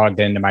just logged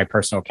into my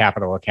personal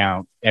capital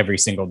account every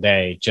single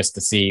day just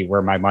to see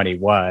where my money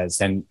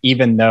was. And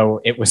even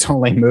though it was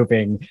only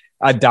moving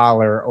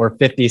 $1 or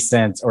 50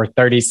 cents or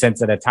 30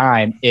 cents at a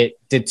time, it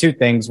did two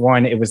things.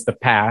 One, it was the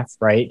path,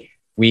 right?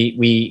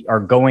 We are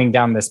going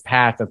down this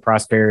path of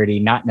prosperity,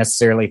 not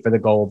necessarily for the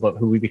goal, but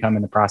who we become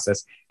in the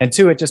process. And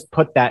two, it just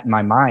put that in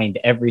my mind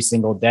every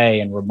single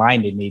day and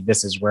reminded me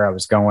this is where I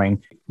was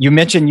going. You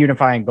mentioned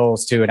unifying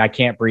goals too, and I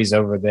can't breeze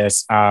over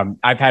this.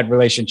 I've had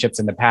relationships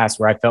in the past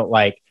where I felt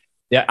like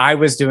I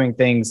was doing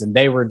things and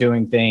they were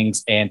doing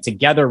things, and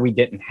together we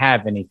didn't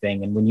have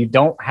anything. And when you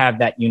don't have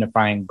that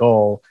unifying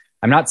goal,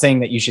 I'm not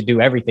saying that you should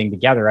do everything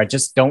together. I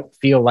just don't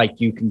feel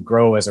like you can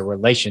grow as a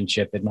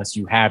relationship unless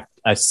you have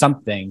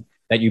something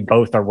that you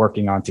both are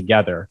working on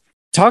together.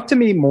 Talk to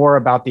me more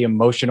about the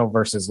emotional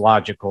versus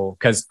logical,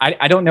 because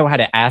I don't know how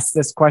to ask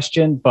this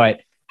question,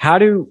 but how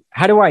do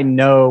I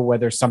know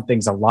whether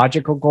something's a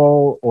logical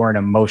goal or an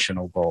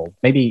emotional goal?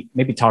 Maybe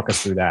talk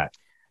us through that.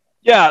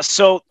 Yeah.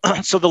 So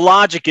the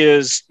logic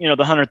is, the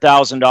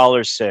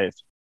 $100,000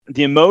 saved.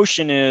 The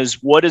emotion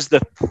is, what is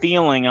the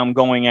feeling I'm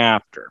going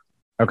after?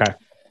 Okay.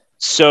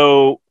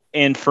 So,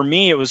 and for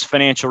me, it was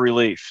financial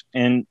relief.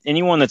 And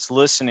anyone that's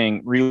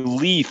listening,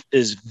 relief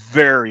is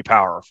very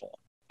powerful.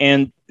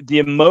 And the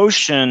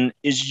emotion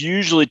is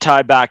usually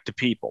tied back to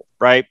people,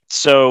 right?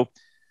 So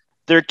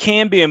there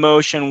can be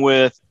emotion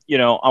with,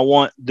 I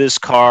want this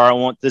car, I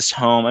want this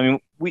home. I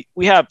mean,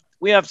 we have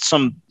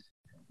some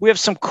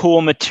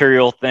cool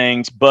material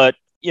things, but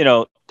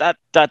that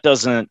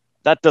doesn't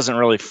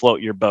really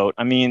float your boat.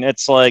 I mean,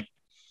 it's like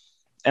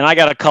And I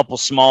got a couple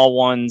small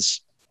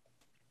ones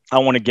I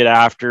want to get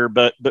after,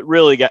 but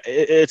really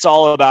it's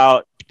all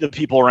about the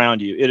people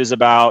around you. It is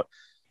about,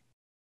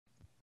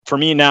 for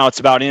me now, it's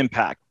about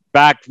impact.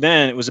 Back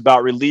then it was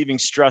about relieving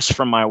stress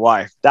from my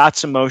wife.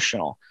 That's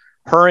emotional.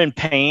 Her in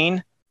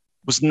pain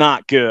was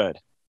not good.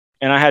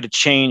 And I had to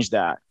change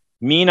that.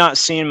 Me not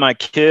seeing my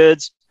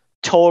kids,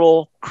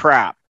 total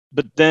crap.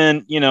 But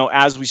then,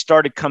 as we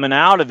started coming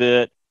out of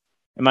it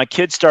and my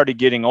kids started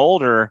getting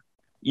older,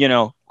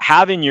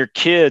 having your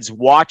kids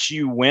watch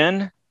you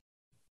win,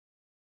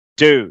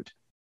 dude,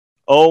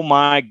 oh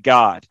my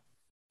God,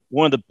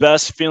 one of the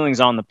best feelings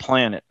on the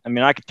planet. I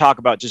mean, I could talk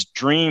about just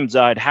dreams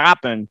that had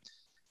happened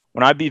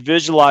when I'd be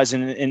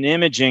visualizing and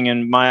imaging,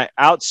 and my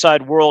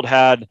outside world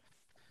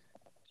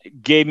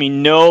gave me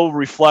no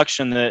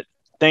reflection that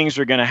things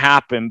were going to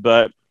happen.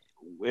 But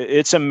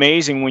it's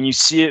amazing when you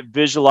see it,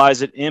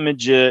 visualize it,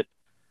 image it,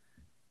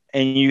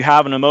 and you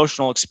have an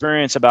emotional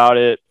experience about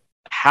it,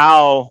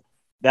 how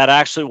that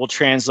actually will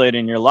translate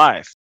in your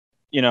life.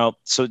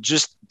 So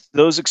just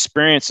those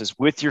experiences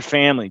with your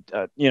family,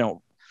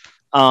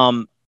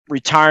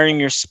 retiring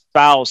your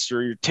spouse,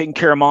 or you're taking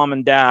care of mom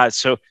and dad.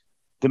 So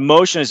the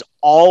emotion is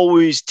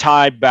always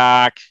tied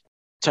back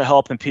to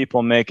helping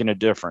people, making a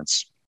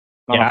difference.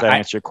 I don't know if that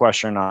answered your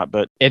question or not,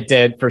 but it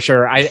did for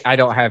sure. I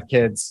don't have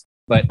kids,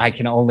 but I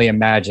can only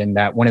imagine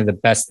that one of the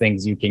best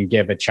things you can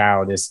give a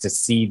child is to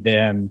see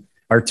them,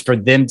 or for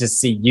them to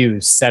see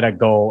you set a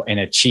goal and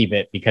achieve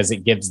it, because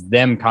it gives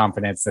them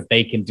confidence that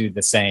they can do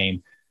the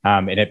same.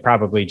 And it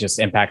probably just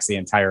impacts the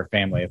entire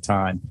family a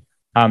ton.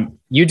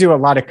 You do a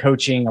lot of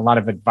coaching, a lot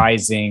of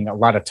advising, a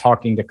lot of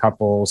talking to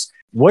couples.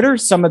 What are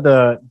some of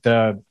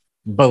the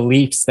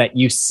beliefs that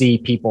you see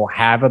people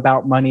have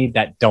about money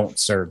that don't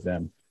serve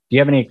them? Do you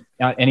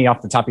have any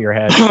off the top of your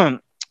head?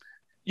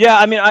 Yeah,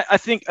 I mean, I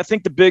think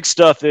the big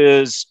stuff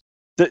is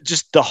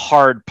just the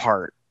hard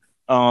part.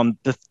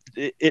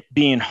 It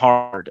being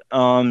hard.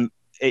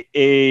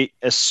 A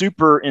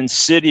super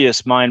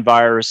insidious mind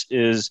virus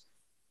is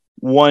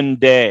one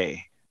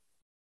day.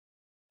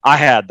 I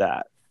had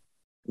that.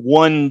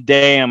 One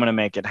day I'm going to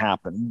make it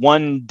happen.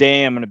 One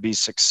day I'm going to be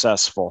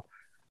successful.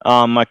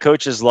 My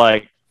coach is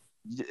like,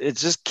 it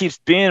just keeps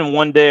being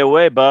one day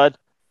away, bud.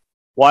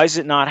 Why is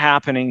it not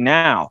happening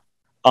now?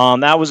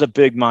 That was a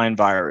big mind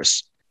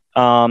virus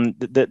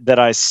that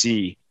I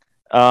see.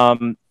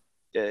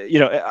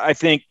 I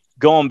think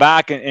going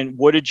back and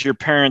what did your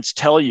parents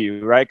tell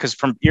you, right? Because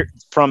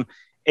from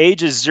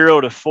ages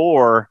 0 to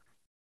 4,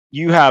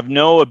 you have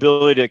no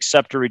ability to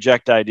accept or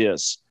reject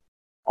ideas.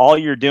 All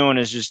you're doing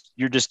is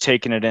you're just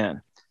taking it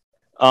in.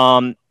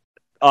 A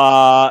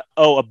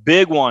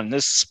big one,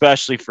 this is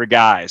especially for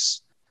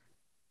guys.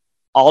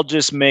 I'll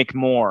just make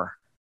more.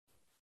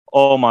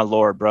 Oh my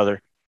Lord,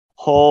 brother.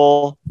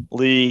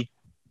 Holy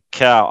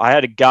cow. I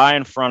had a guy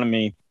in front of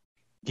me.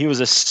 He was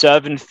a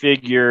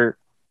 7-figure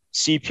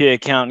CPA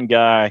accountant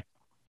guy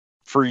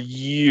for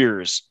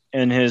years.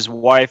 And his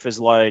wife is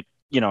like,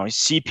 he's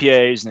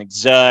CPA, he's an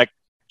exec,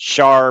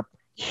 sharp,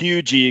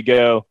 huge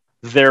ego.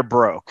 They're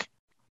broke.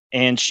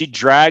 And she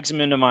drags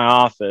him into my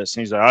office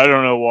and he's like, I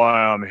don't know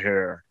why I'm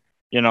here.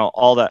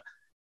 All that.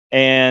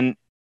 And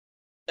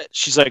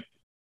she's like,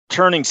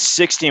 turning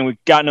 60 and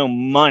we've got no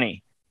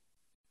money.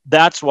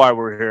 That's why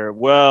we're here.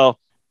 Well,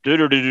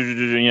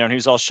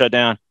 he's all shut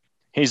down.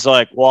 He's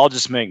like, well, I'll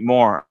just make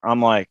more.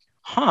 I'm like,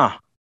 huh?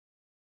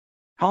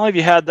 How long have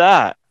you had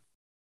that?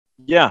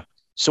 Yeah.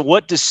 So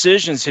what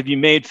decisions have you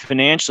made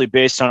financially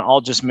based on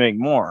I'll just make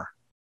more?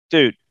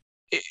 Dude,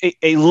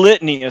 a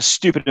litany of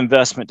stupid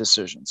investment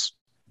decisions.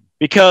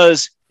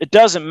 Because it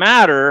doesn't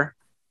matter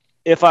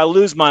if I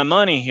lose my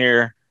money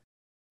here,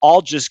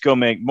 I'll just go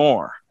make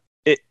more.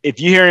 If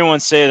you hear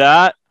anyone say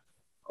that,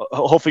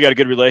 hopefully you got a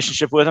good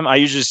relationship with them. I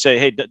usually say,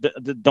 hey,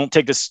 don't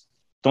take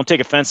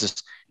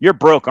offenses. You're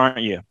broke,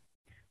 aren't you?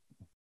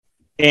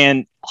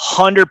 And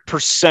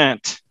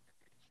 100%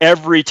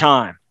 every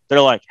time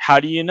they're like, how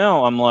do you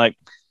know? I'm like,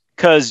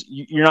 because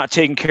you're not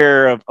taking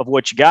care of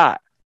what you got.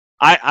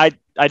 I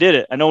did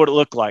it. I know what it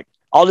looked like.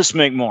 I'll just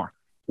make more.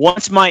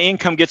 Once my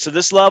income gets to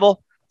this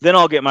level, then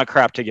I'll get my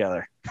crap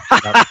together.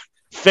 Yep.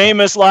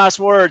 Famous last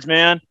words,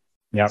 man.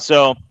 Yeah.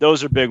 So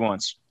those are big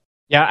ones.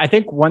 Yeah, I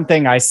think one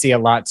thing I see a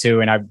lot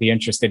too, and I'd be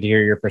interested to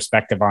hear your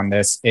perspective on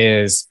this,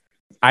 is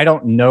I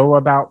don't know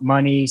about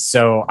money,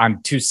 so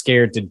I'm too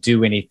scared to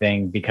do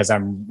anything because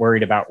I'm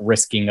worried about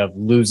risking of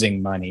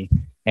losing money.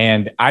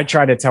 And I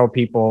try to tell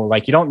people,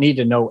 like, you don't need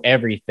to know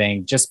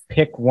everything. Just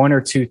pick 1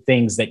 or 2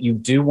 things that you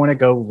do want to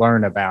go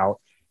learn about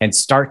and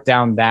start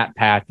down that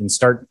path and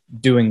start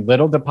doing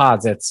little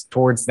deposits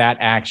towards that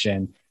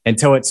action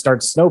until it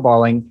starts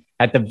snowballing.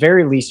 At the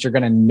very least, you're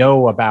going to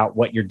know about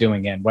what you're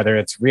doing in, whether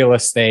it's real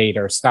estate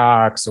or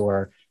stocks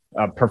or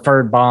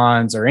preferred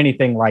bonds or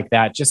anything like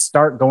that. Just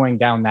start going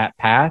down that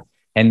path,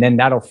 and then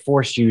that'll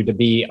force you to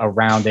be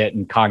around it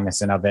and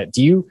cognizant of it.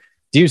 Do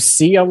you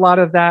see a lot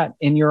of that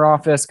in your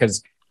office?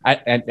 Because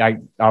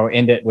I'll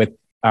end it with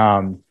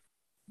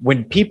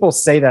when people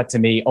say that to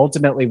me,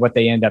 ultimately what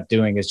they end up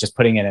doing is just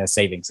putting it in a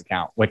savings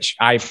account, which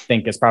I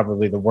think is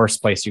probably the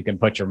worst place you can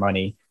put your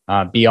money.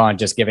 beyond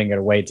just giving it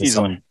away to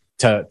Easily.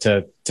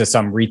 to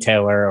some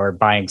retailer or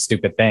buying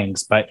stupid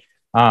things. But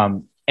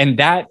and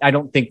that I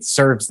don't think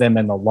serves them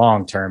in the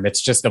long term.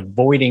 It's just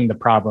avoiding the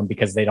problem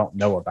because they don't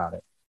know about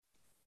it.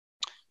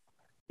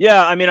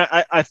 Yeah, I mean,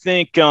 I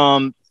think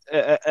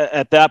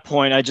at that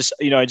point, I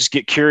just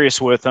get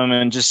curious with them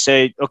and just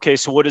say, okay,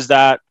 so what is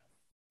that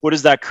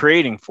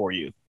creating for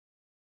you,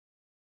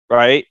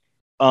 right?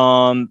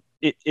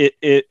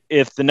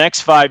 If the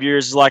next 5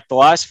 years is like the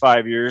last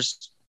 5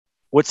 years,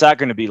 what's that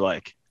going to be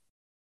like?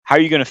 How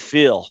are you going to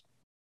feel,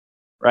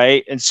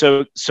 right? And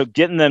so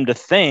getting them to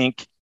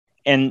think,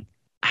 and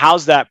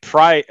how's that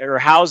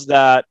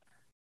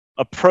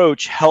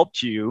approach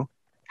helped you?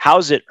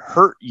 How's it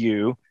hurt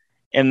you?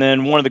 And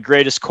then one of the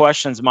greatest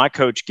questions my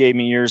coach gave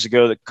me years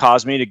ago that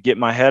caused me to get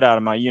my head out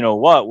of my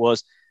what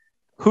was,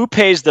 who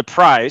pays the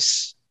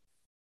price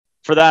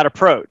for that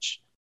approach?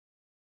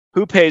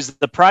 Who pays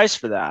the price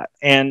for that?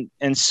 And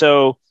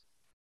so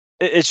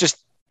it's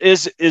just,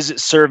 is it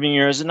serving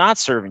you or is it not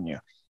serving you?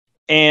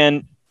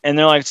 And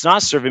they're like, it's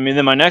not serving me.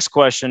 Then my next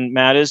question,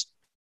 Matt, is,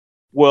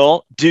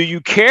 well, do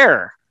you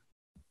care?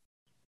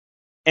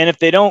 And if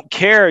they don't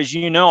care, as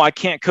you know, I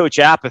can't coach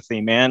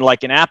apathy, man.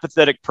 Like, an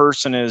apathetic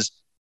person is,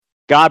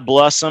 God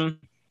bless them.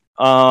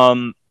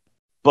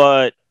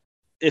 But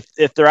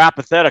if they're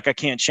apathetic, I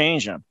can't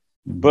change them.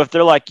 But if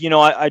they're like,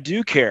 I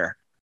do care.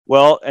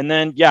 Well, and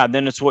then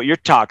it's what you're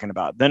talking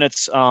about. Then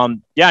it's,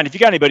 and if you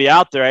got anybody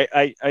out there,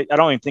 I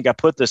don't even think I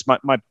put this.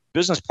 My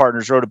business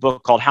partners wrote a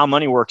book called How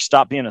Money Works,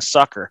 Stop Being a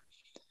Sucker.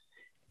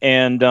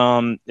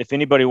 And if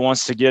anybody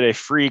wants to get a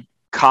free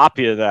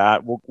copy of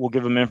that, we'll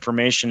give them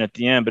information at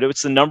the end. But it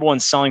was the number one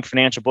selling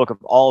financial book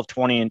of all of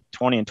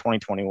 2020 and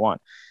 2021.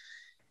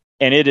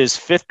 And it is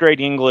 5th grade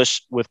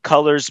English with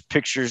colors,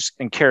 pictures,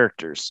 and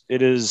characters.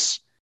 It is,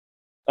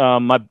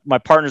 my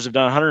partners have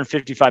done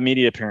 155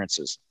 media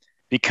appearances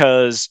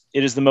because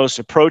it is the most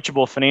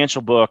approachable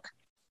financial book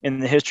in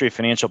the history of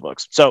financial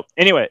books. So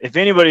anyway, if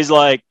anybody's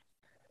like,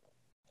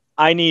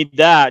 I need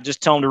that,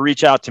 just tell them to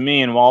reach out to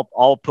me and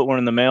I'll put one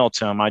in the mail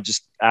to them. I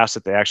just ask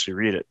that they actually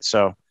read it.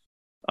 So,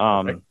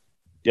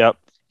 yep.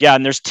 Yeah.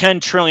 And there's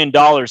 $10 trillion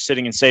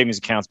sitting in savings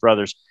accounts,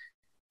 brothers.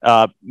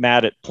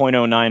 Matt, at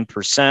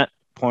 0.09%.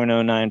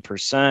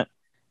 0.09%.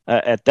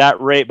 At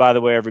that rate, by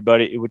the way,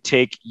 everybody, it would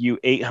take you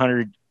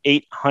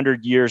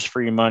 800 years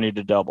for your money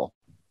to double.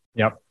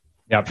 Yep.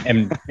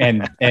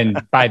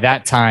 And by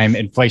that time,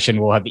 inflation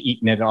will have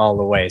eaten it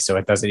all away. So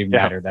it doesn't even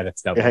matter that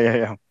it's double.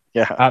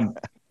 Yeah.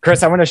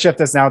 Chris, I want to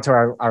shift us now to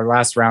our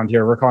last round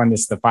here. We're calling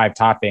this the 5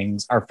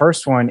 toppings. Our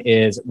first one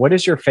is, what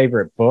is your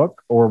favorite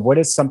book, or what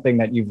is something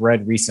that you've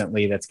read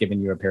recently that's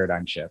given you a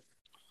paradigm shift?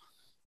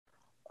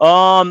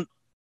 I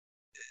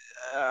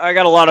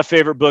got a lot of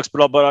favorite books,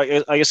 but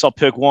I guess I'll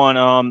pick one.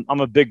 I'm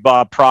a big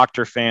Bob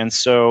Proctor fan.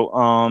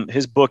 So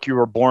his book, You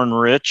Were Born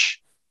Rich.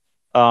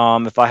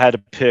 If I had to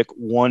pick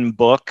one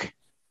book,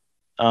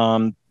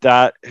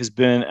 that has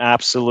been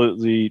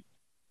absolutely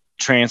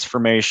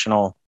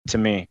transformational to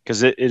me,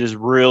 because it is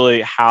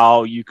really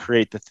how you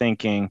create the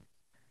thinking.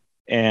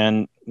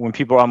 And when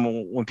people are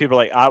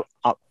like,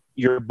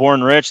 you're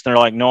born rich, they're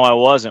like, no, I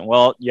wasn't.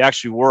 Well, you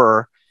actually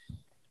were.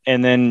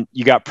 And then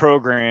you got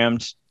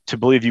programmed to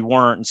believe you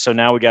weren't. And so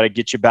now we got to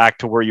get you back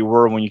to where you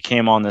were when you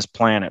came on this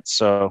planet.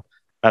 So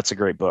that's a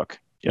great book.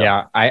 Yep.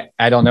 Yeah.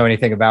 I don't know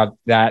anything about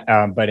that,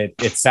 but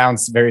it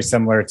sounds very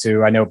similar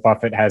to, I know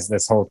Buffett has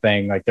this whole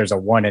thing, like there's a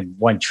 1 in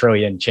 1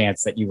 trillion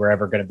chance that you were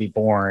ever going to be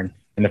born.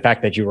 And the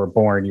fact that you were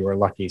born, you were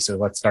lucky. So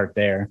let's start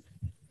there.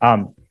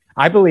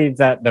 I believe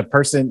that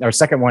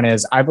second one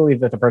is, I believe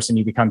that the person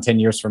you become 10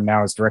 years from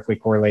now is directly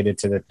correlated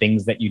to the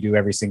things that you do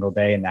every single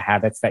day and the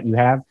habits that you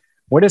have.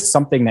 What is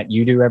something that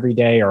you do every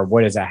day, or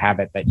what is a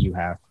habit that you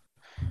have?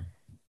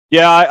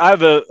 Yeah, I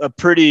have a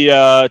pretty,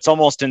 it's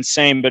almost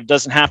insane, but it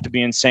doesn't have to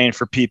be insane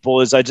for people,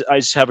 is I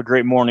just have a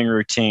great morning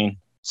routine.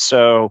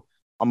 So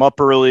I'm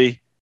up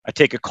early. I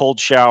take a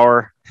cold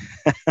shower.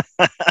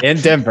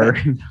 In Denver.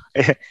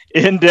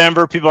 In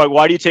Denver, people are like,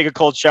 why do you take a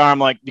cold shower? I'm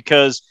like,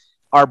 because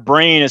our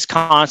brain is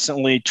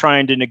constantly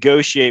trying to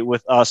negotiate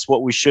with us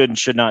what we should and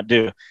should not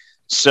do.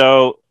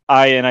 So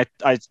I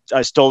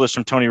stole this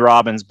from Tony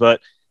Robbins, but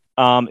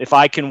if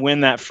I can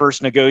win that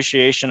first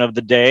negotiation of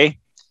the day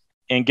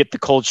and get the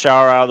cold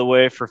shower out of the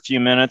way for a few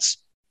minutes,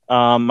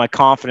 my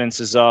confidence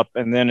is up.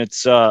 And then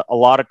it's a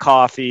lot of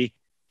coffee,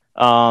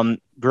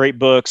 great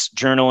books,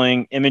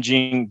 journaling,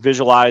 imaging,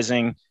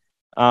 visualizing.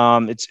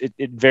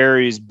 It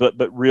varies, but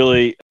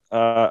really,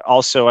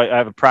 also I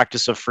have a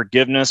practice of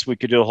forgiveness. We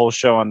could do a whole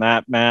show on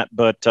that, Matt,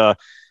 but a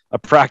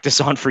practice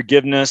on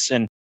forgiveness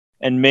and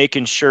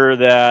making sure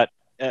that,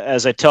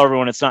 as I tell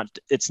everyone, it's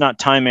not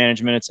time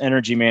management, it's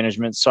energy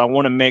management. So I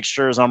want to make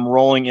sure as I'm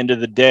rolling into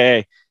the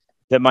day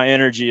that my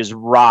energy is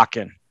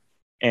rocking,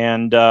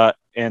 and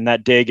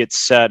that day gets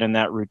set in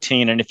that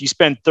routine. And if you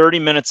spend 30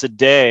 minutes a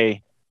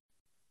day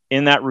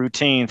in that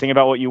routine, think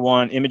about what you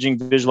want, imaging,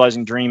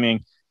 visualizing,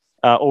 dreaming,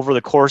 over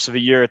the course of a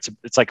year, it's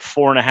like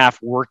 4.5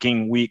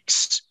 working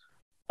weeks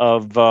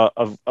of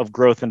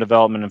growth and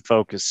development and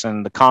focus.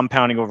 And the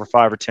compounding over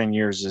 5 or 10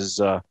 years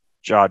is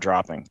jaw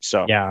dropping.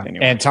 So yeah.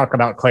 anyway. And talk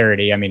about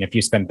clarity. I mean, if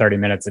you spend 30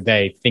 minutes a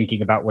day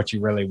thinking about what you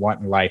really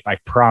want in life, I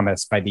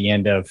promise by the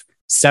end of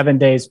 7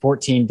 days,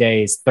 14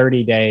 days,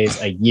 30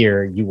 days, a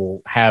year, you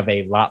will have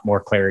a lot more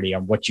clarity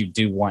on what you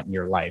do want in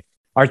your life.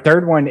 Our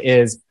third one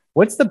is,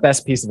 what's the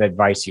best piece of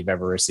advice you've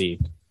ever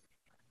received?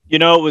 You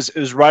know, it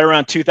was right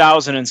around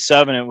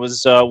 2007. It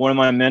was one of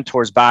my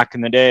mentors back in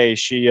the day.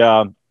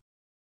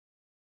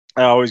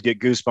 I always get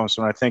goosebumps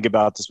when I think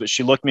about this, but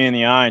she looked me in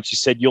the eye and she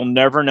said, "You'll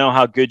never know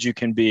how good you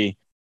can be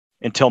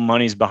until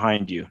money's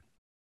behind you."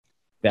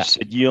 Yeah. She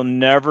said, "You'll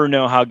never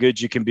know how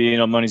good you can be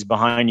until money's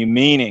behind you."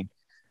 Meaning,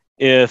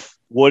 if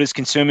what is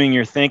consuming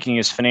your thinking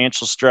is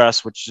financial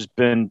stress, which has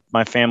been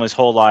my family's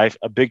whole life,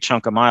 a big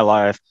chunk of my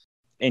life,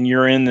 and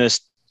you're in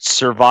this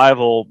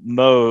survival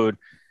mode,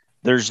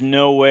 there's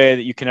no way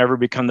that you can ever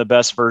become the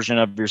best version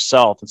of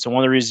yourself. And so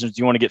one of the reasons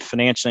you want to get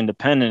financially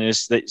independent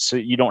is that so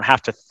you don't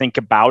have to think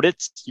about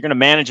it. You're going to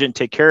manage it and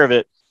take care of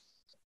it,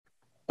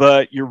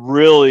 but your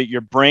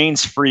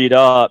brain's freed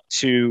up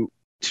to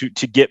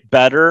get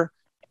better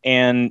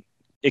and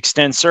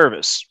extend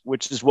service,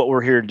 which is what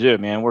we're here to do,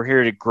 man. We're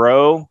here to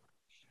grow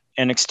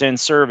and extend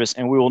service,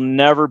 and we will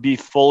never be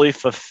fully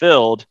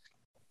fulfilled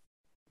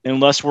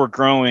unless we're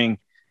growing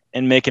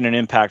and making an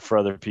impact for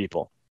other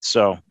people.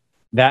 So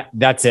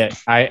that's it.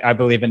 I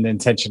believe in the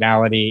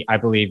intentionality. I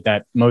believe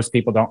that most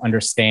people don't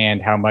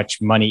understand how much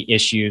money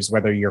issues,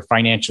 whether you're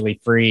financially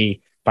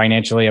free,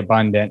 financially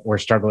abundant, or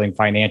struggling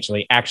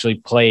financially, actually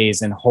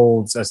plays and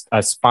holds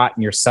a spot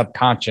in your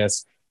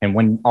subconscious. And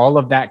when all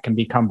of that can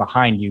become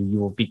behind you, you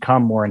will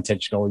become more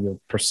intentional.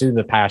 You'll pursue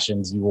the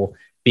passions. You will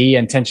be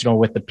intentional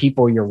with the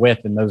people you're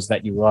with and those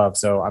that you love.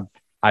 So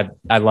I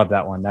love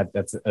that one.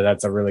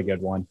 That's a really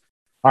good one.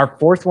 Our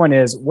fourth one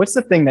is, what's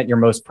the thing that you're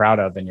most proud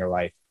of in your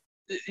life?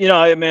 You know,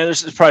 I mean,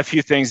 there's probably a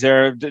few things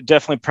there.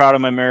 Definitely proud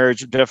of my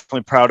marriage.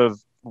 Definitely proud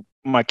of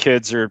my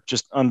kids, are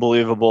just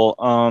unbelievable.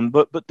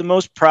 But the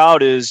most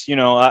proud is, you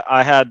know,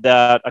 I had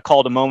that, I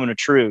call it a moment of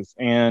truth.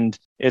 And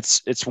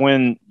it's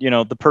when, you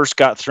know, the purse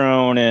got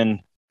thrown and,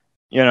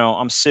 you know,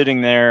 I'm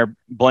sitting there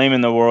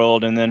blaming the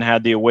world, and then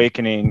had the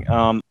awakening.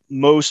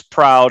 Most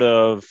proud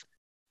of,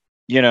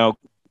 you know,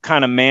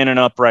 kind of manning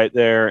up right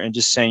there and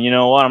just saying, you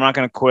know what, I'm not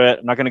going to quit.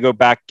 I'm not going to go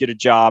back, get a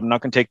job. I'm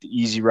not going to take the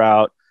easy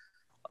route.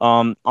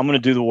 I'm going to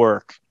do the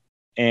work,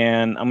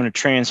 and I'm going to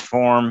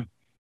transform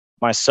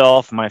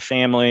myself, my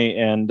family,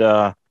 and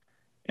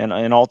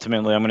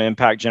ultimately I'm going to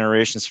impact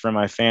generations for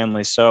my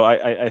family. So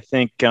I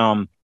think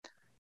there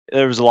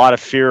was a lot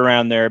of fear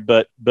around there,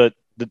 but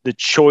the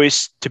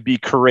choice to be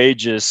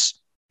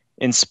courageous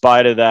in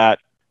spite of that,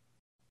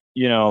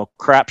 you know,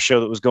 crap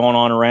show that was going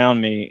on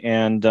around me,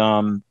 and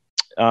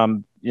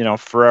you know,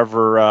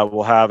 forever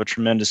will have a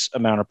tremendous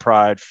amount of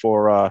pride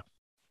for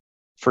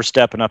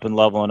stepping up and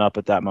leveling up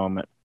at that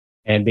moment.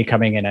 And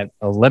becoming an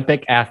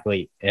Olympic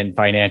athlete in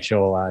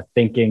financial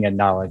thinking and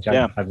knowledge.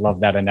 I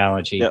love that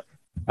analogy.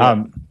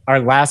 Yeah. Our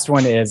last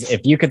one is,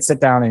 if you could sit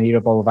down and eat a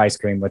bowl of ice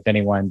cream with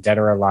anyone, dead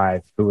or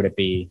alive, who would it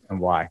be and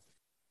why?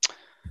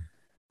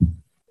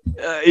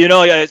 You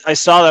know, I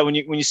saw that when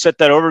you set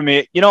that over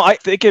me. You know, I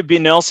think it'd be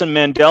Nelson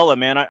Mandela,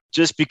 man.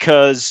 Just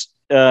because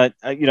you know,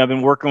 I've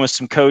been working with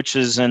some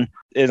coaches, and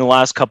in the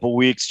last couple of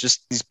weeks,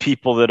 just these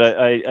people that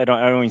I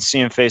don't even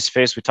see them face to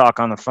face. We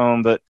talk on the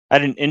phone, but I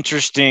had an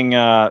interesting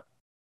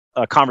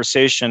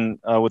conversation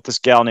with this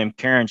gal named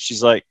Karen.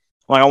 She's like,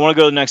 I want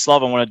to go to the next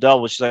level. I want to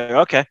double. She's like,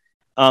 okay,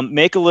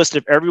 make a list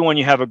of everyone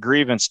you have a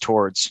grievance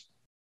towards,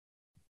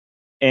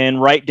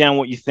 and write down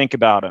what you think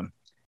about them,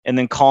 and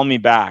then call me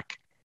back.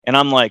 And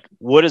I'm like,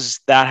 what does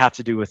that have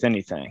to do with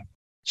anything?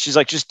 She's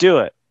like, just do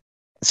it.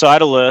 So I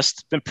had a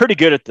list. Been pretty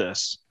good at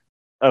this,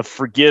 of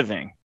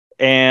forgiving.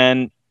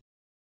 And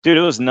dude,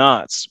 it was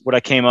nuts what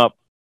I came up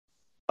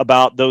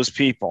about those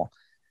people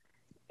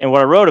and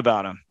what I wrote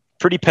about them.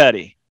 Pretty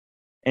petty.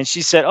 And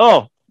she said,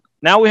 oh,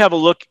 now we have a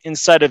look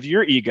inside of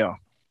your ego.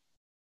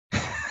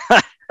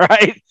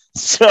 Right?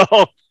 So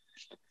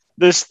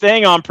this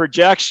thing on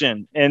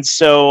projection. And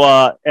so,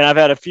 and I've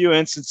had a few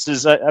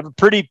instances. I have a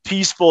pretty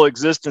peaceful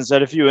existence. I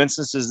had a few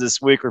instances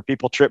this week where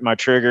people tripped my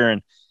trigger,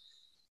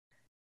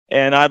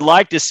 and I'd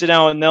like to sit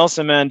down with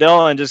Nelson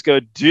Mandela and just go,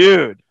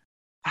 dude,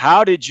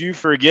 how did you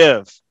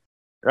forgive?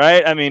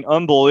 Right? I mean,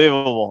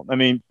 unbelievable. I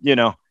mean, you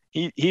know,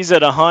 he's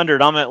at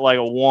 100. I'm at like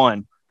a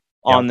 1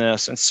 on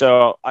this. And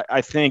so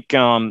I think,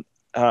 and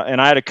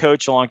I had a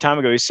coach a long time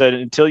ago. He said,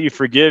 until you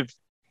forgive,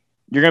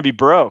 you're going to be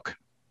broke.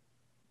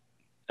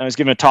 I was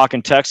giving a talk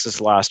in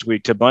Texas last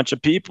week to a bunch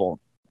of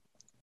people.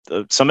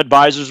 Some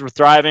advisors were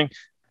thriving.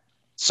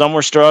 Some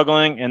were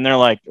struggling. And they're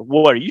like,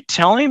 what, are you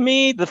telling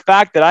me the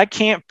fact that I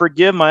can't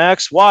forgive my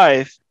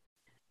ex-wife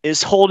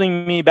is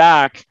holding me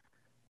back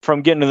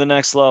from getting to the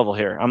next level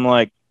here? I'm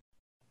like,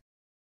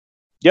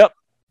 Yep.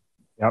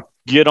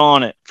 Get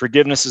on it.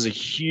 Forgiveness is a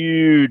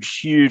huge,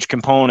 huge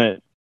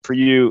component for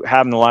you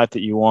having the life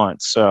that you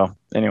want. So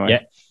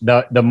anyway.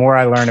 Yeah. The more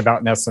I learn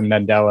about Nelson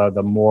Mandela,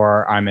 the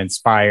more I'm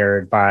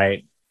inspired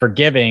by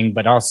forgiving,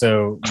 but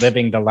also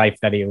living the life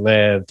that he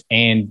lived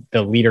and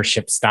the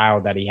leadership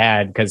style that he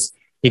had. Because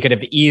He could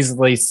have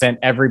easily sent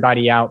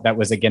everybody out that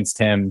was against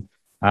him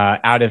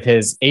out of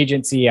his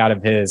agency, out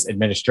of his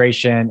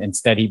administration.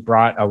 Instead, he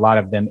brought a lot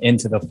of them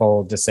into the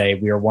fold to say,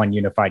 we are one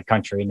unified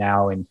country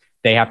now, and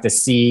they have to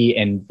see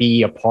and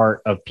be a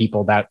part of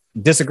people that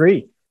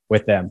disagree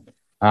with them.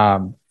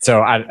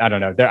 So I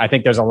don't know. I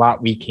think there's a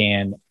lot we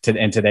can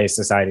in today's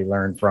society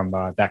learn from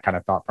that kind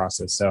of thought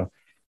process. So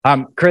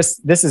Chris,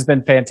 this has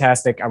been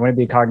fantastic. I want to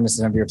be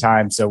cognizant of your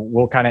time, so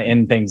we'll kind of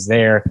end things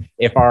there.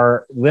 If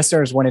our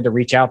listeners wanted to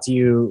reach out to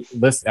you,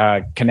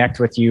 connect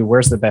with you,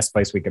 where's the best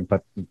place we can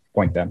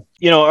point them?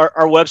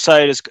 Our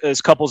website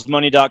is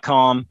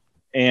couplesmoney.com.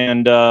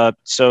 And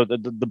so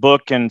the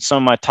book and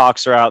some of my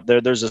talks are out there.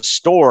 There's a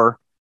store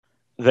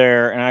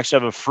there, and I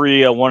actually have a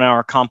free 1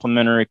 hour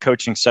complimentary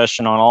coaching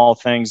session on all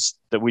things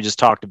that we just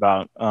talked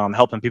about,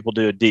 helping people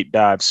do a deep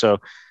dive.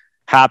 So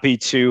happy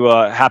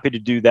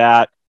to do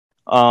that.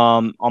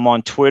 I'm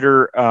on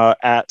Twitter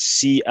at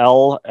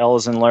CL, L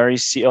as in Larry,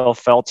 CL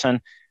Felton.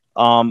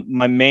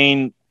 My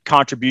main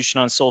contribution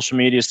on social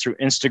media is through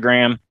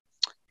Instagram,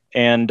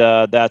 and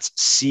that's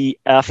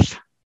CF,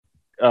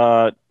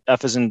 F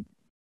as in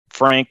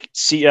Frank,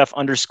 CF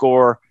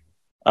underscore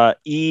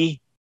E,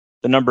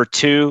 the number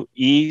 2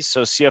 E,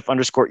 so CF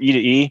underscore E to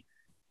E.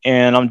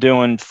 And I'm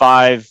doing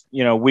 5,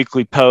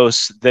 weekly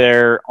posts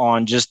there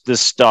on just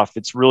this stuff.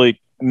 It's really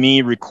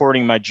me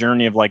recording my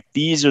journey of like,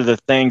 these are the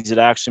things that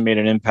actually made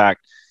an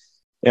impact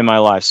in my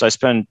life. So I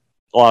spend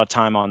a lot of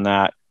time on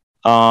that.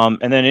 And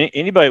then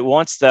anybody who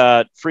wants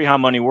that free How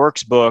Money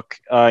Works book,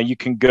 you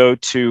can go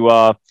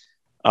to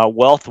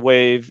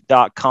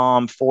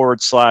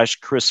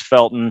wealthwave.com/Chris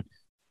Felton.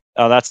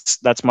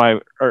 That's my,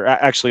 or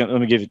actually, let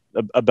me give you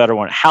a better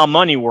one. How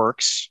Money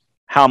Works,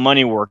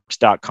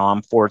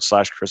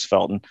 howmoneyworks.com/Chris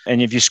Felton.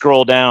 And if you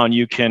scroll down,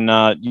 you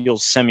can, you'll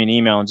send me an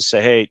email and just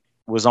say, hey,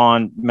 was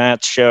on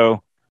Matt's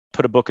show,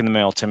 put a book in the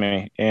mail to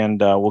me, and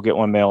we'll get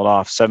one mailed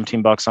off.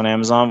 $17 on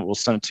Amazon. We'll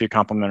send it to you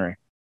complimentary.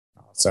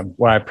 Awesome.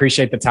 Well, I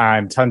appreciate the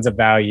time, tons of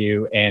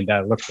value, and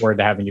look forward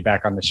to having you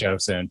back on the show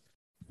soon.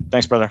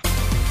 Thanks, brother.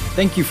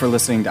 Thank you for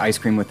listening to Ice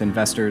Cream with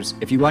Investors.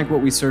 If you like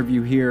what we serve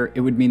you here,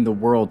 it would mean the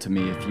world to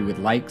me if you would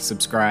like,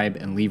 subscribe,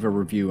 and leave a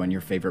review on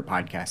your favorite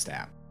podcast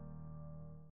app.